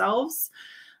for ourselves,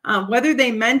 whether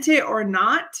they meant it or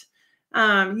not.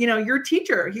 Your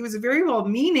teacher, he was very well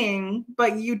meaning,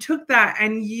 but you took that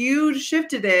and you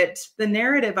shifted the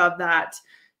narrative of that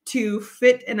to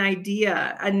fit a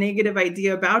negative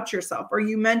idea about yourself, or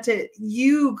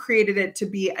you created it to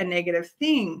be a negative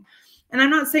thing. And I'm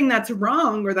not saying that's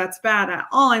wrong or that's bad at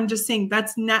all. I'm just saying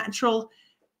that's natural,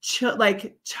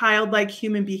 childlike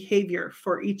human behavior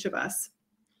for each of us.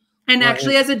 And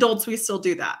actually, as adults, we still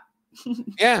do that.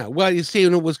 Yeah. Well, you see,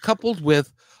 and it was coupled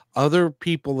with other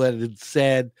people that had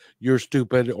said you're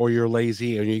stupid or you're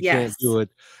lazy and you can't do it.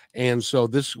 And so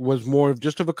this was more of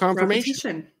just of a confirmation.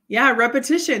 Repetition. Yeah,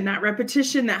 repetition. That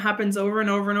repetition that happens over and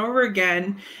over and over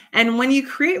again. And when you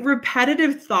create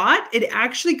repetitive thought, it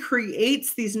actually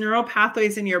creates these neural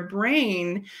pathways in your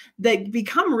brain that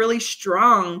become really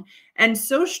strong, and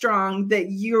so strong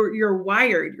that you're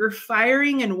wired. You're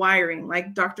firing and wiring,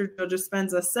 like Dr. Joe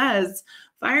Dispenza says,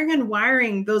 firing and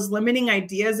wiring those limiting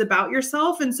ideas about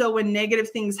yourself. And so when negative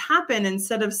things happen,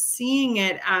 instead of seeing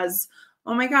it as,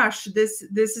 oh my gosh, this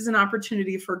is an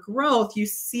opportunity for growth, you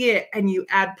see it and you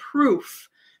add proof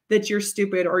that you're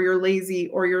stupid or you're lazy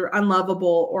or you're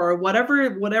unlovable or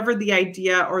whatever the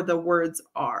idea or the words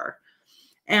are.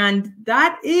 And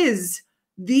that is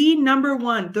the number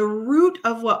one, the root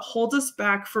of what holds us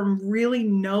back from really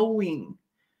knowing.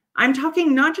 I'm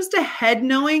talking not just a head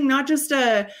knowing, not just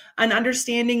an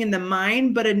understanding in the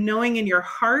mind, but a knowing in your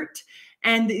heart,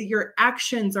 and your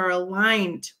actions are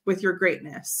aligned with your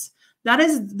greatness. That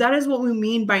is what we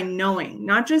mean by knowing,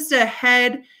 not just a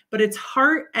head, but it's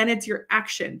heart and it's your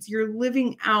actions. You're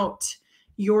living out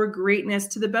your greatness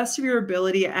to the best of your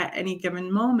ability at any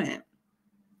given moment.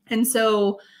 And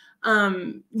so,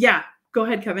 go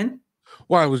ahead, Kevin.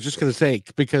 Well, I was just going to say,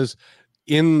 because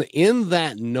in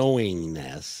that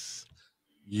knowingness,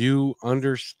 you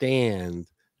understand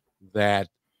that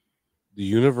the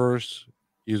universe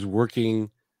is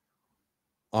working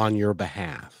on your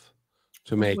behalf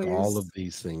to make all of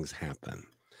these things happen.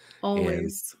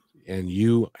 Always. And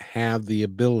you have the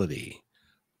ability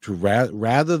to,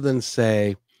 rather than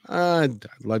say, I'd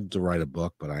love to write a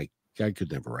book, but I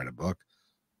could never write a book.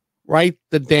 Write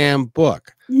the damn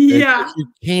book. Yeah. If you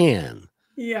can.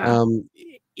 Yeah.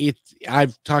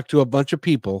 I've talked to a bunch of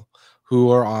people who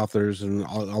are authors, and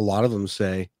a lot of them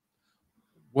say,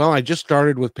 well, I just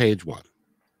started with page 1.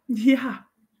 Yeah.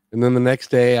 And then the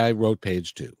next day I wrote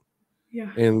page 2.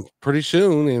 Yeah. And pretty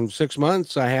soon, in 6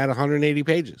 months, I had 180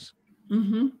 pages.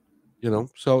 Mm-hmm.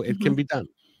 So it can be done.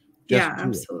 Yeah,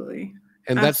 absolutely.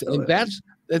 And that's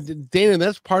Dana,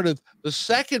 that's part of the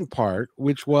second part,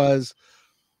 which was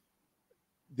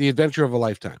the adventure of a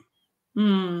lifetime.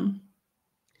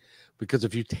 Because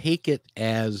if you take it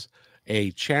as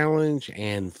a challenge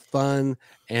and fun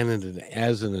and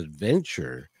as an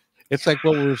adventure, it's like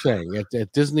what we were saying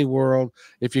at Disney World.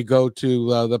 If you go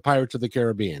to the Pirates of the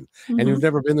Caribbean and you've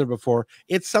never been there before,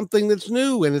 it's something that's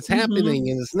new and it's happening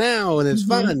and it's now and it's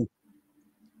fun.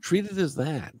 Treat it as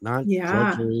that, not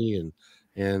drudgery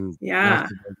and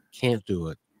can't do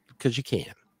it, because you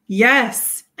can.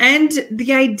 Yes. And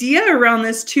the idea around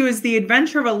this too is the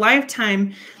adventure of a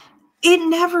lifetime. It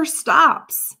never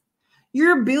stops.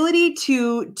 Your ability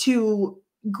to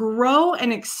grow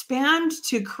and expand,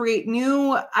 to create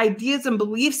new ideas and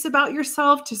beliefs about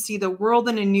yourself, to see the world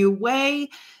in a new way,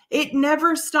 it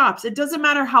never stops. It doesn't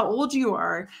matter how old you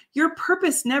are. Your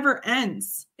purpose never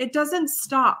ends. It doesn't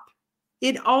stop.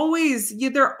 There always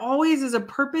is a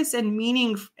purpose and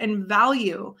meaning and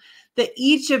value that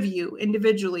each of you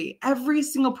individually, every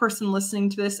single person listening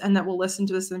to this and that will listen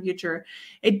to this in the future,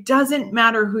 it doesn't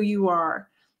matter who you are.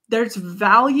 There's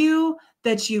value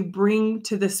that you bring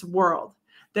to this world.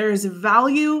 There is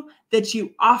value that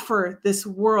you offer this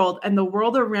world and the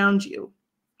world around you,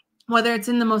 whether it's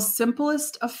in the most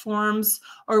simplest of forms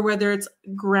or whether it's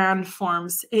grand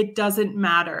forms. It doesn't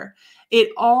matter. It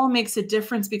all makes a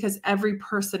difference because every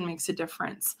person makes a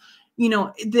difference. you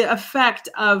know, the effect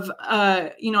of,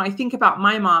 you know, I think about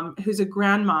my mom, who's a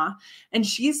grandma, and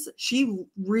she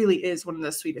really is one of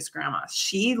the sweetest grandmas.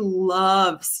 She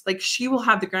loves, like, she will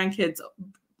have the grandkids,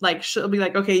 like, she'll be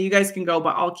like, okay, you guys can go,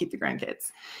 but I'll keep the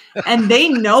grandkids. And they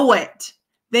know it.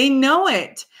 They know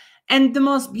it. And the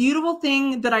most beautiful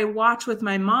thing that I watch with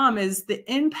my mom is the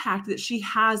impact that she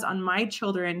has on my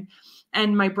children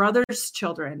and my brother's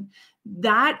children.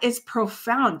 That is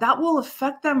profound. That will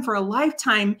affect them for a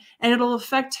lifetime, and it'll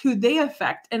affect who they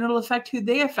affect, and it'll affect who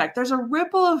they affect. There's a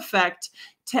ripple effect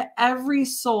to every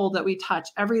soul that we touch,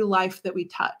 every life that we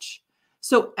touch.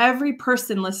 So every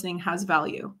person listening has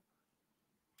value.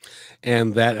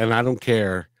 And I don't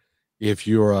care if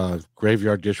you're a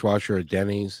graveyard dishwasher at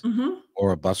Denny's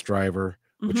or a bus driver,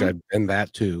 which I've been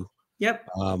that too. Yep.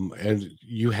 And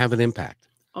you have an impact.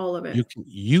 All of it.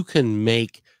 You can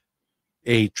make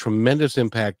a tremendous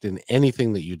impact in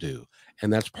anything that you do,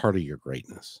 and that's part of your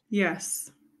greatness.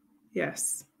 Yes.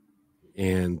 Yes.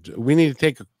 And we need to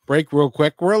take a break real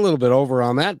quick. We're a little bit over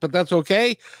on that, but that's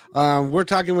okay. We're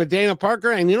talking with Dana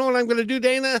Parker, and you know what I'm going to do,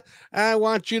 Dana? I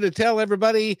want you to tell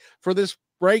everybody for this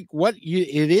break what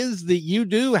it is that you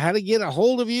do, how to get a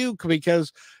hold of you,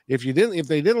 because if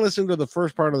they didn't listen to the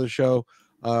first part of the show,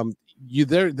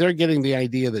 they're getting the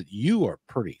idea that you are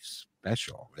pretty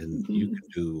special and you can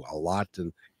do a lot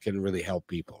and can really help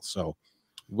people. So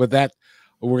with that,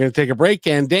 we're going to take a break,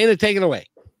 and Dana, take it away.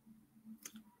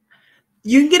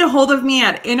 You can get a hold of me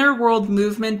at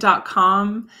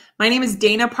innerworldmovement.com. My name is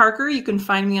Dana Parker. You can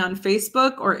find me on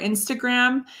Facebook or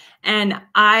Instagram, and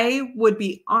I would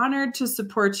be honored to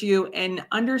support you in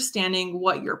understanding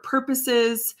what your purpose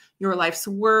is, your life's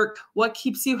work, what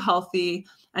keeps you healthy,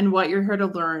 and what you're here to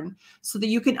learn, so that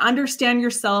you can understand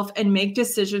yourself and make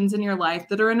decisions in your life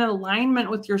that are in alignment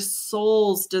with your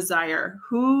soul's desire,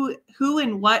 who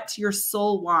and what your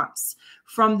soul wants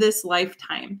from this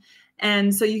lifetime.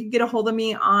 And so you can get a hold of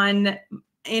me on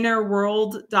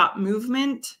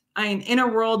innerworld.movement,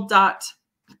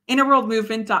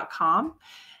 innerworldmovement.com,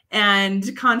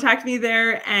 and contact me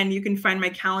there, and you can find my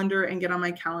calendar and get on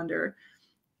my calendar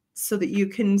so that you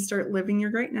can start living your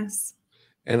greatness.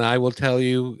 And I will tell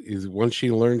you, is once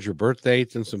she learns your birth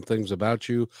date and some things about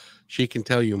you, she can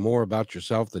tell you more about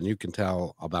yourself than you can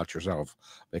tell about yourself,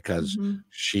 because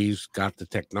she's got the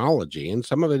technology, and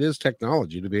some of it is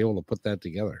technology, to be able to put that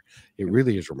together. It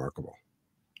really is remarkable.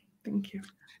 Thank you.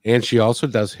 And she also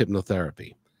does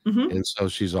hypnotherapy. And so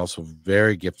she's also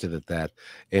very gifted at that.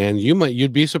 And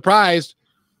you'd be surprised,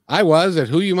 I was, at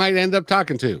who you might end up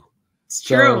talking to. It's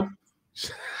true.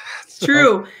 It's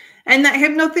true. And that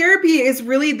hypnotherapy is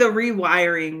really the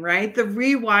rewiring, right? The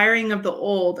rewiring of the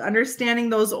old,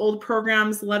 understanding those old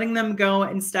programs, letting them go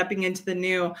and stepping into the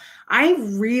new. I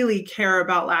really care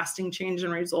about lasting change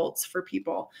and results for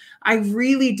people. I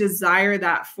really desire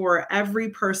that for every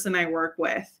person I work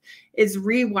with, is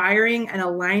rewiring and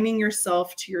aligning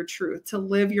yourself to your truth, to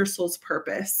live your soul's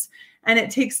purpose. And it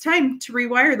takes time to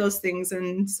rewire those things.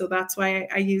 And so that's why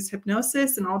I use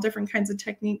hypnosis and all different kinds of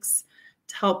techniques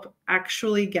to help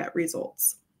actually get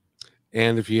results.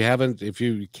 And if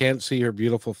you can't see her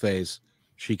beautiful face,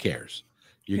 she cares.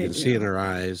 You can see it in her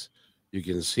eyes. You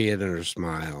can see it in her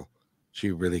smile.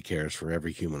 She really cares for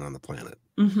every human on the planet.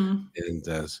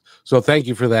 And so thank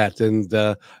you for that. And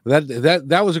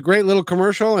that was a great little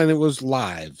commercial, and it was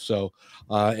live. So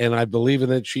and I believe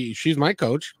in it. She's my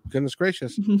coach. Goodness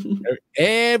gracious.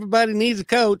 Everybody needs a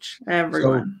coach.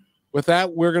 Everyone. So with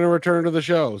that, we're going to return to the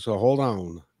show. So hold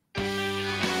on.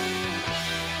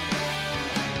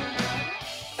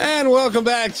 And welcome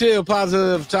back to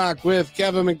Positive Talk with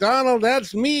Kevin McDonald.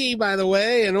 That's me, by the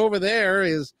way. And over there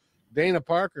is Dana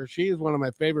Parker. She is one of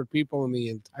my favorite people on the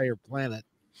entire planet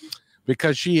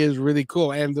because she is really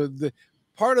cool. And the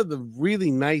part of the really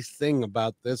nice thing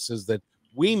about this is that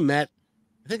we met,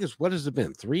 I think what has it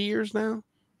been, 3 years now?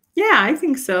 Yeah, I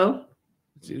think so.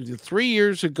 3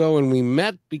 years ago, and we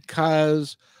met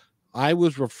because I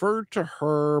was referred to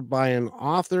her by an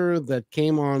author that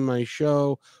came on my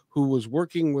show who was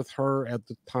working with her at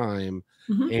the time.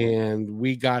 And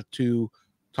we got to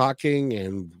talking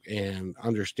and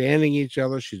understanding each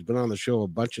other. She's been on the show a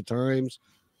bunch of times.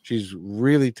 She's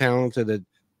really talented at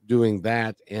doing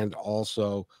that, and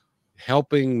also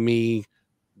helping me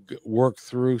work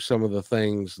through some of the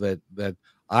things that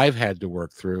I've had to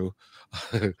work through.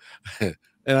 And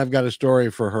I've got a story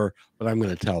for her, but I'm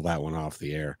going to tell that one off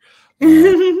the air.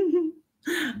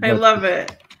 I love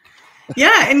it.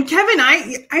 Yeah. And Kevin,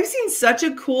 I've seen such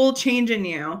a cool change in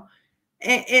you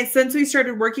since we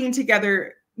started working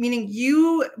together, meaning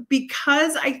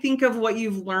because I think of what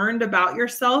you've learned about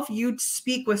yourself, you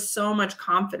speak with so much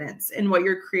confidence in what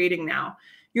you're creating now.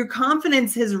 your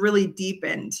confidence has really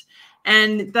deepened.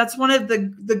 And that's one of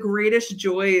the greatest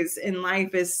joys in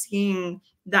life, is seeing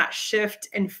that shift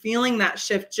and feeling that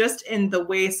shift just in the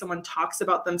way someone talks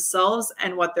about themselves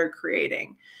and what they're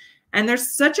creating. And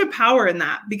there's such a power in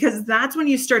that, because that's when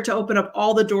you start to open up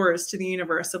all the doors to the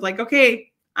universe of like,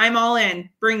 okay, I'm all in,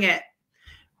 bring it.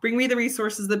 Bring me the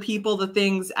resources, the people, the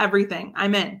things, everything.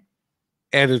 I'm in.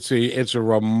 And it's a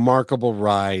remarkable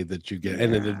ride that you get,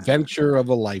 and an adventure of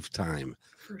a lifetime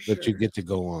that you get to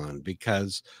go on,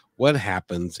 because what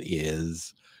happens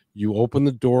is you open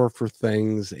the door for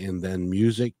things, and then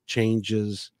music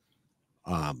changes,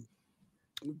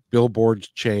 billboards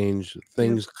change,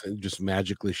 things just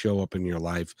magically show up in your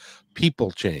life, people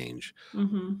change,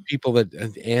 people that,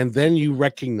 and then you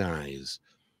recognize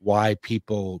why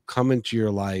people come into your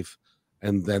life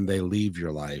and then they leave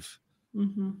your life,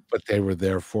 but they were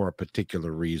there for a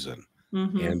particular reason.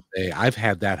 And I've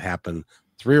had that happen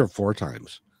 3 or 4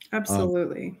 times.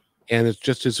 Absolutely. And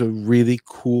it's a really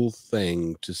cool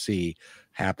thing to see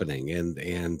happening.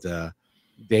 And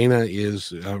Dana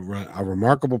is a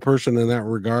remarkable person in that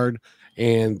regard.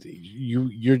 And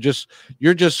you're just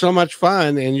so much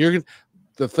fun. And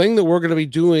the thing that we're going to be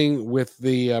doing with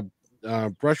the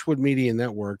Brushwood Media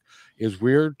Network is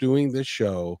we're doing this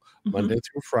show Monday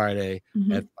through Friday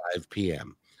at 5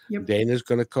 p.m. Dana's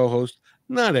going to co-host.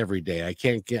 Not every day. I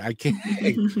can't.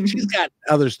 She's got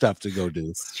other stuff to go do.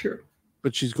 It's true.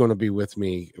 But she's going to be with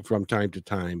me from time to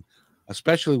time,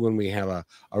 especially when we have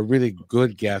a really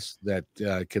good guest that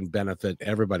can benefit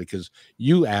everybody, because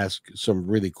you ask some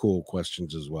really cool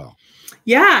questions as well.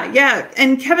 Yeah.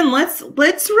 And Kevin, let's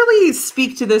really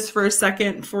speak to this for a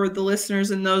second for the listeners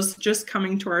and those just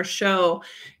coming to our show,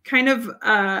 kind of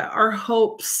our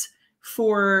hopes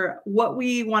for what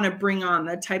we want to bring on,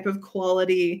 the type of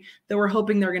quality that we're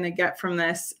hoping they're going to get from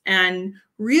this. And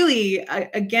really,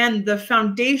 again, the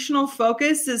foundational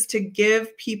focus is to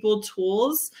give people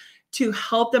tools to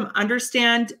help them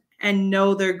understand and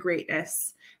know their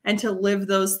greatness and to live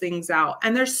those things out.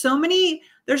 And there's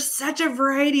such a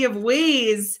variety of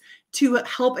ways to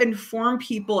help inform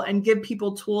people and give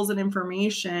people tools and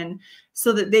information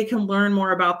so that they can learn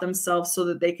more about themselves, so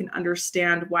that they can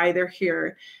understand why they're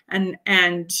here and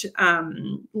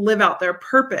live out their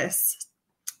purpose.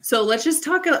 So let's just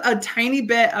talk a tiny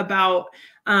bit about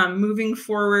moving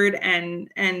forward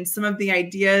and some of the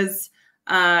ideas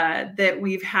that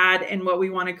we've had and what we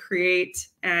want to create.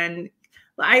 And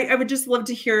I would just love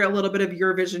to hear a little bit of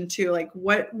your vision too. Like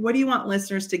what do you want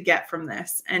listeners to get from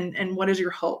this? And what is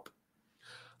your hope?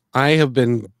 I have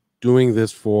been doing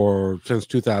this since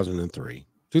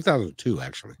 2002,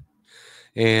 actually.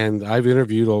 And I've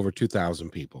interviewed over 2,000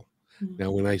 people.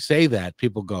 Now, when I say that,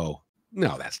 people go,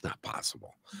 no, that's not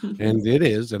possible. And it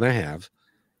is, and I have.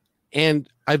 And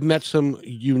I've met some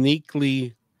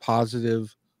uniquely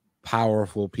positive,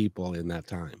 powerful people in that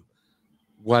time.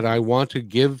 What I want to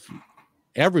give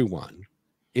everyone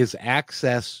is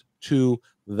access to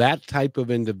that type of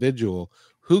individual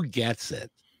who gets it.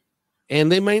 And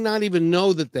they might not even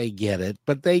know that they get it,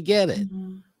 but they get it.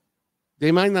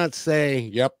 They might not say,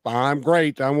 yep, I'm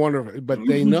great, I'm wonderful, but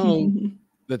they know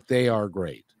that they are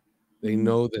great. They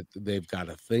know that they've got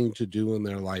a thing to do in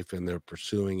their life, and they're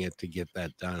pursuing it to get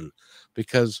that done.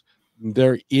 Because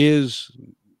there is,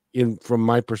 from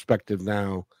my perspective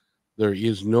now, there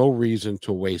is no reason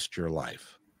to waste your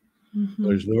life.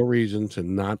 There's no reason to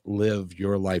not live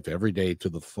your life every day to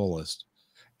the fullest.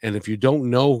 And if you don't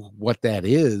know what that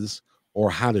is or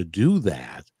how to do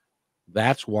that,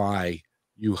 that's why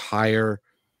you hire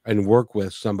and work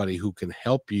with somebody who can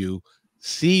help you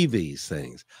see these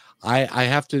things. I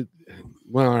have to,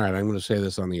 well, all right, I'm going to say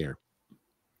this on the air.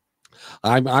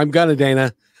 I'm gonna,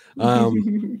 Dana.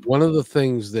 One of the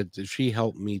things that she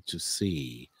helped me to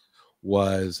see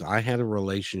was I had a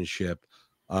relationship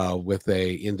with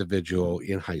a individual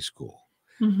in high school,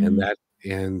 and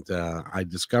I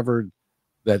discovered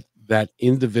that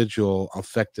individual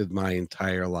affected my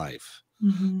entire life.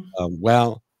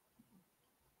 Well,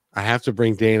 I have to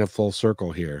bring Dana full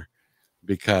circle here,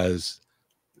 because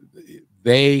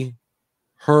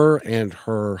her and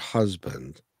her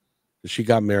husband, she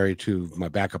got married to my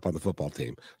backup on the football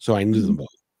team, so I knew them both.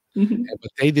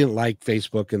 But they didn't like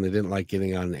Facebook, and they didn't like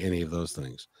getting on any of those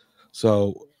things.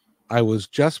 So I was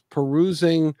just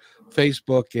perusing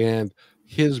Facebook, and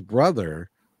his brother,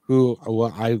 who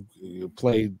I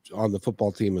played on the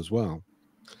football team as well,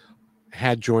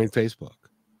 had joined Facebook.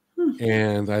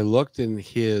 And I looked, and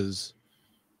his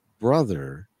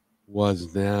brother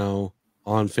was now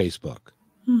on Facebook.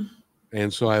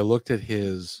 And so I looked at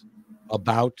his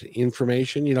about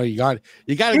information. You know, you got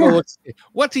to go look.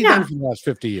 What's he done for the last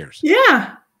 50 years?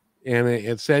 Yeah. and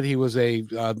it said he was a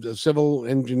civil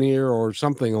engineer or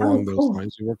something along those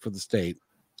lines. He worked for the state.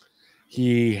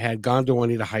 He had gone to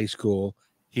Juanita High School.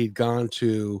 He'd gone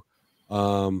to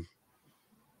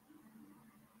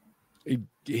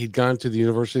he'd gone to the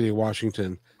University of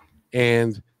Washington,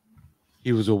 and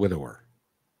he was a widower.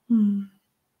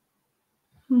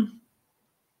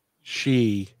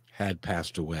 She had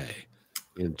passed away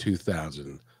in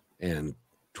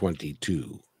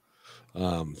 2022.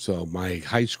 So my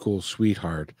high school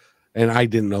sweetheart, and I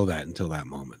didn't know that until that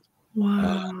moment.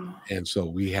 Wow. And so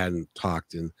we hadn't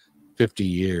talked in 50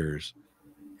 years,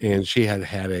 and she had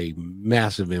had a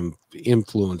massive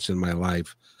influence in my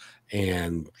life,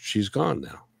 and she's gone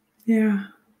now. Yeah.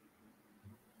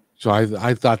 So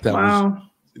I thought that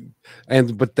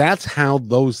was, but that's how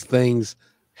those things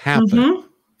happen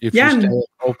if you stay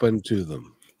open to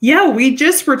them. Yeah, we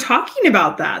just were talking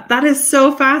about that. That is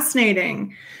so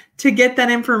fascinating to get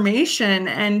that information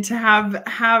and to have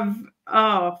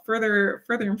further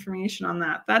information on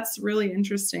that. That's really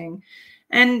interesting.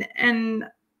 And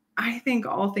I think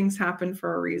all things happen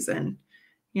for a reason.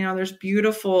 You know, there's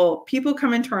beautiful people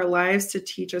come into our lives to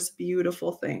teach us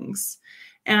beautiful things.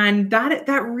 And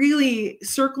that really,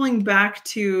 circling back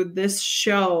to this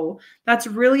show, that's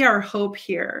really our hope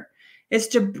here, is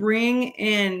to bring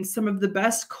in some of the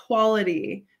best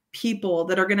quality people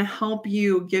that are going to help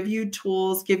you, give you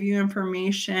tools, give you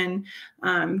information,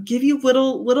 give you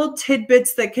little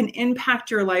tidbits that can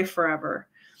impact your life forever.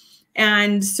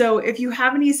 And so if you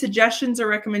have any suggestions or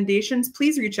recommendations,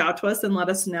 please reach out to us and let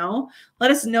us know.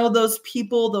 Let us know those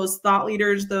people, those thought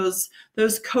leaders, those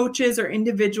coaches or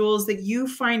individuals that you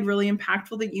find really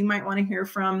impactful that you might want to hear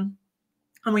from.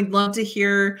 And we'd love to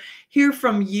hear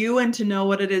from you and to know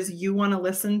what it is you want to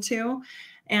listen to.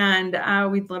 And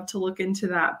we'd love to look into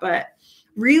that. But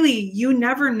really, you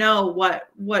never know what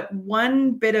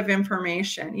one bit of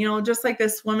information, you know, just like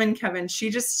this woman, Kevin, she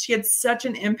had such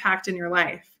an impact in your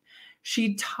life.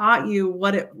 She taught you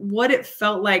what it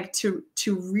felt like to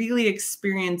really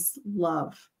experience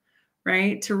love,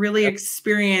 right? To really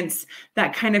experience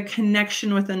that kind of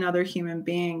connection with another human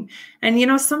being. And, you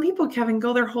know, some people, Kevin,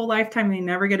 go their whole lifetime, they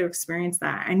never get to experience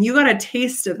that. And you got a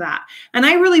taste of that. And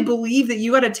I really believe that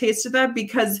you got a taste of that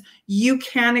because you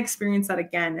can experience that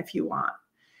again if you want.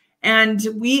 And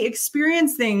we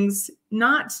experience things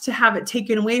not to have it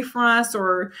taken away from us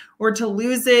or to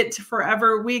lose it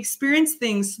forever. We experience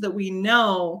things so that we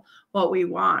know what we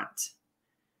want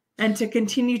and to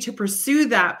continue to pursue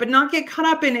that, but not get caught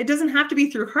up in it. Doesn't have to be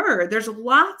through her. There's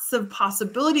lots of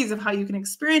possibilities of how you can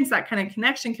experience that kind of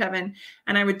connection, Kevin.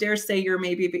 And I would dare say you're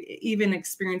maybe even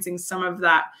experiencing some of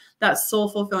that soul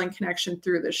fulfilling connection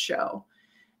through this show.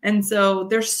 And so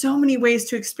there's so many ways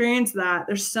to experience that.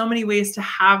 There's so many ways to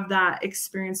have that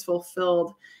experience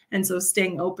fulfilled. And so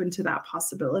staying open to that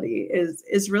possibility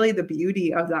is really the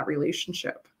beauty of that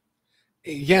relationship.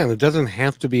 Yeah, and it doesn't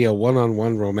have to be a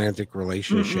one-on-one romantic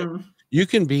relationship. You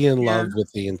can be in love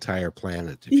with the entire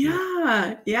planet.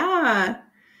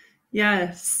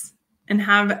 Yes. And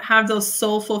have those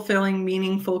soul fulfilling,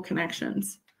 meaningful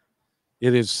connections.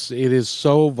 It is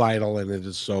so vital, and it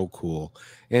is so cool.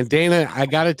 And Dana, I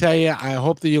got to tell you, I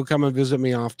hope that you'll come and visit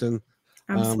me often.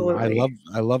 Absolutely.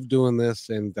 I love doing this,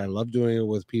 and I love doing it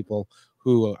with people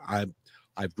who I've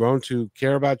grown to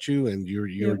care about you, and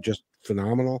you're just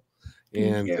phenomenal.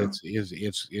 And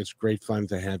it's great fun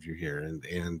to have you here,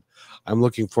 and I'm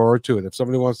looking forward to it. If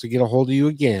somebody wants to get a hold of you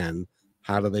again,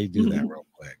 how do they do that real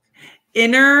quick?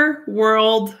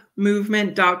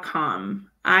 InnerWorldMovement.com.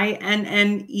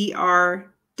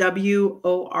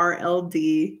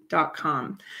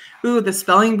 INNERWORLD.com. Ooh, the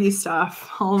spelling bee stuff.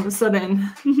 All of a sudden.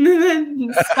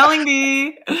 Spelling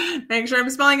bee. Make sure I'm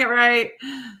spelling it right.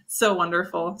 So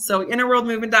wonderful. So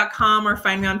InnerWorldMovement.com, or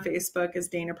find me on Facebook as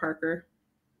Dana Parker.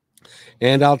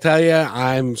 And I'll tell you,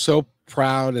 I'm so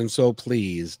proud and so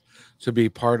pleased to be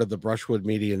part of the Brushwood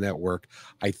Media Network.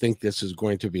 I think this is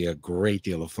going to be a great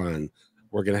deal of fun.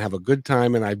 We're going to have a good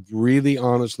time, and I really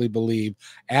honestly believe,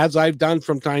 as I've done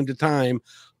from time to time,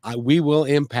 we will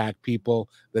impact people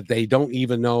that they don't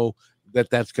even know that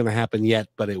that's going to happen yet,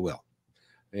 but it will.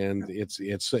 And it's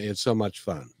so much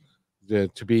fun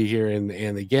to be here.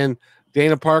 And again,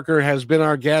 Dana Parker has been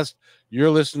our guest. You're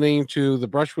listening to the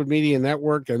Brushwood Media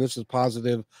Network, and this is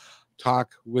Positive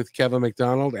Talk with Kevin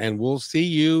McDonald, and we'll see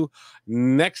you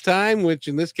next time, which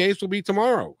in this case will be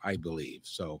tomorrow, I believe.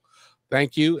 So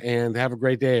thank you, and have a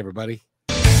great day, everybody.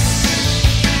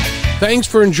 Thanks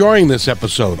for enjoying this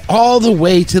episode all the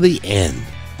way to the end.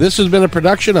 This has been a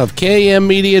production of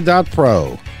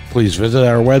kmmedia.pro. Please visit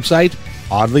our website,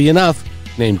 oddly enough,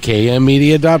 named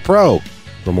kmmedia.pro,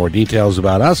 for more details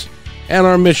about us and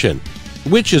our mission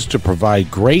which is to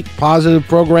provide great positive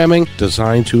programming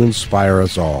designed to inspire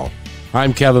us all.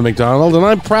 I'm Kevin McDonald, and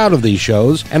I'm proud of these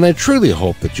shows, and I truly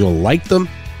hope that you'll like them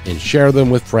and share them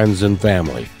with friends and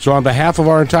family. So on behalf of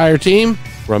our entire team,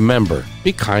 remember,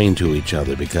 be kind to each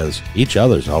other because each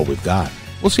other's all we've got.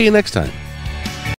 We'll see you next time.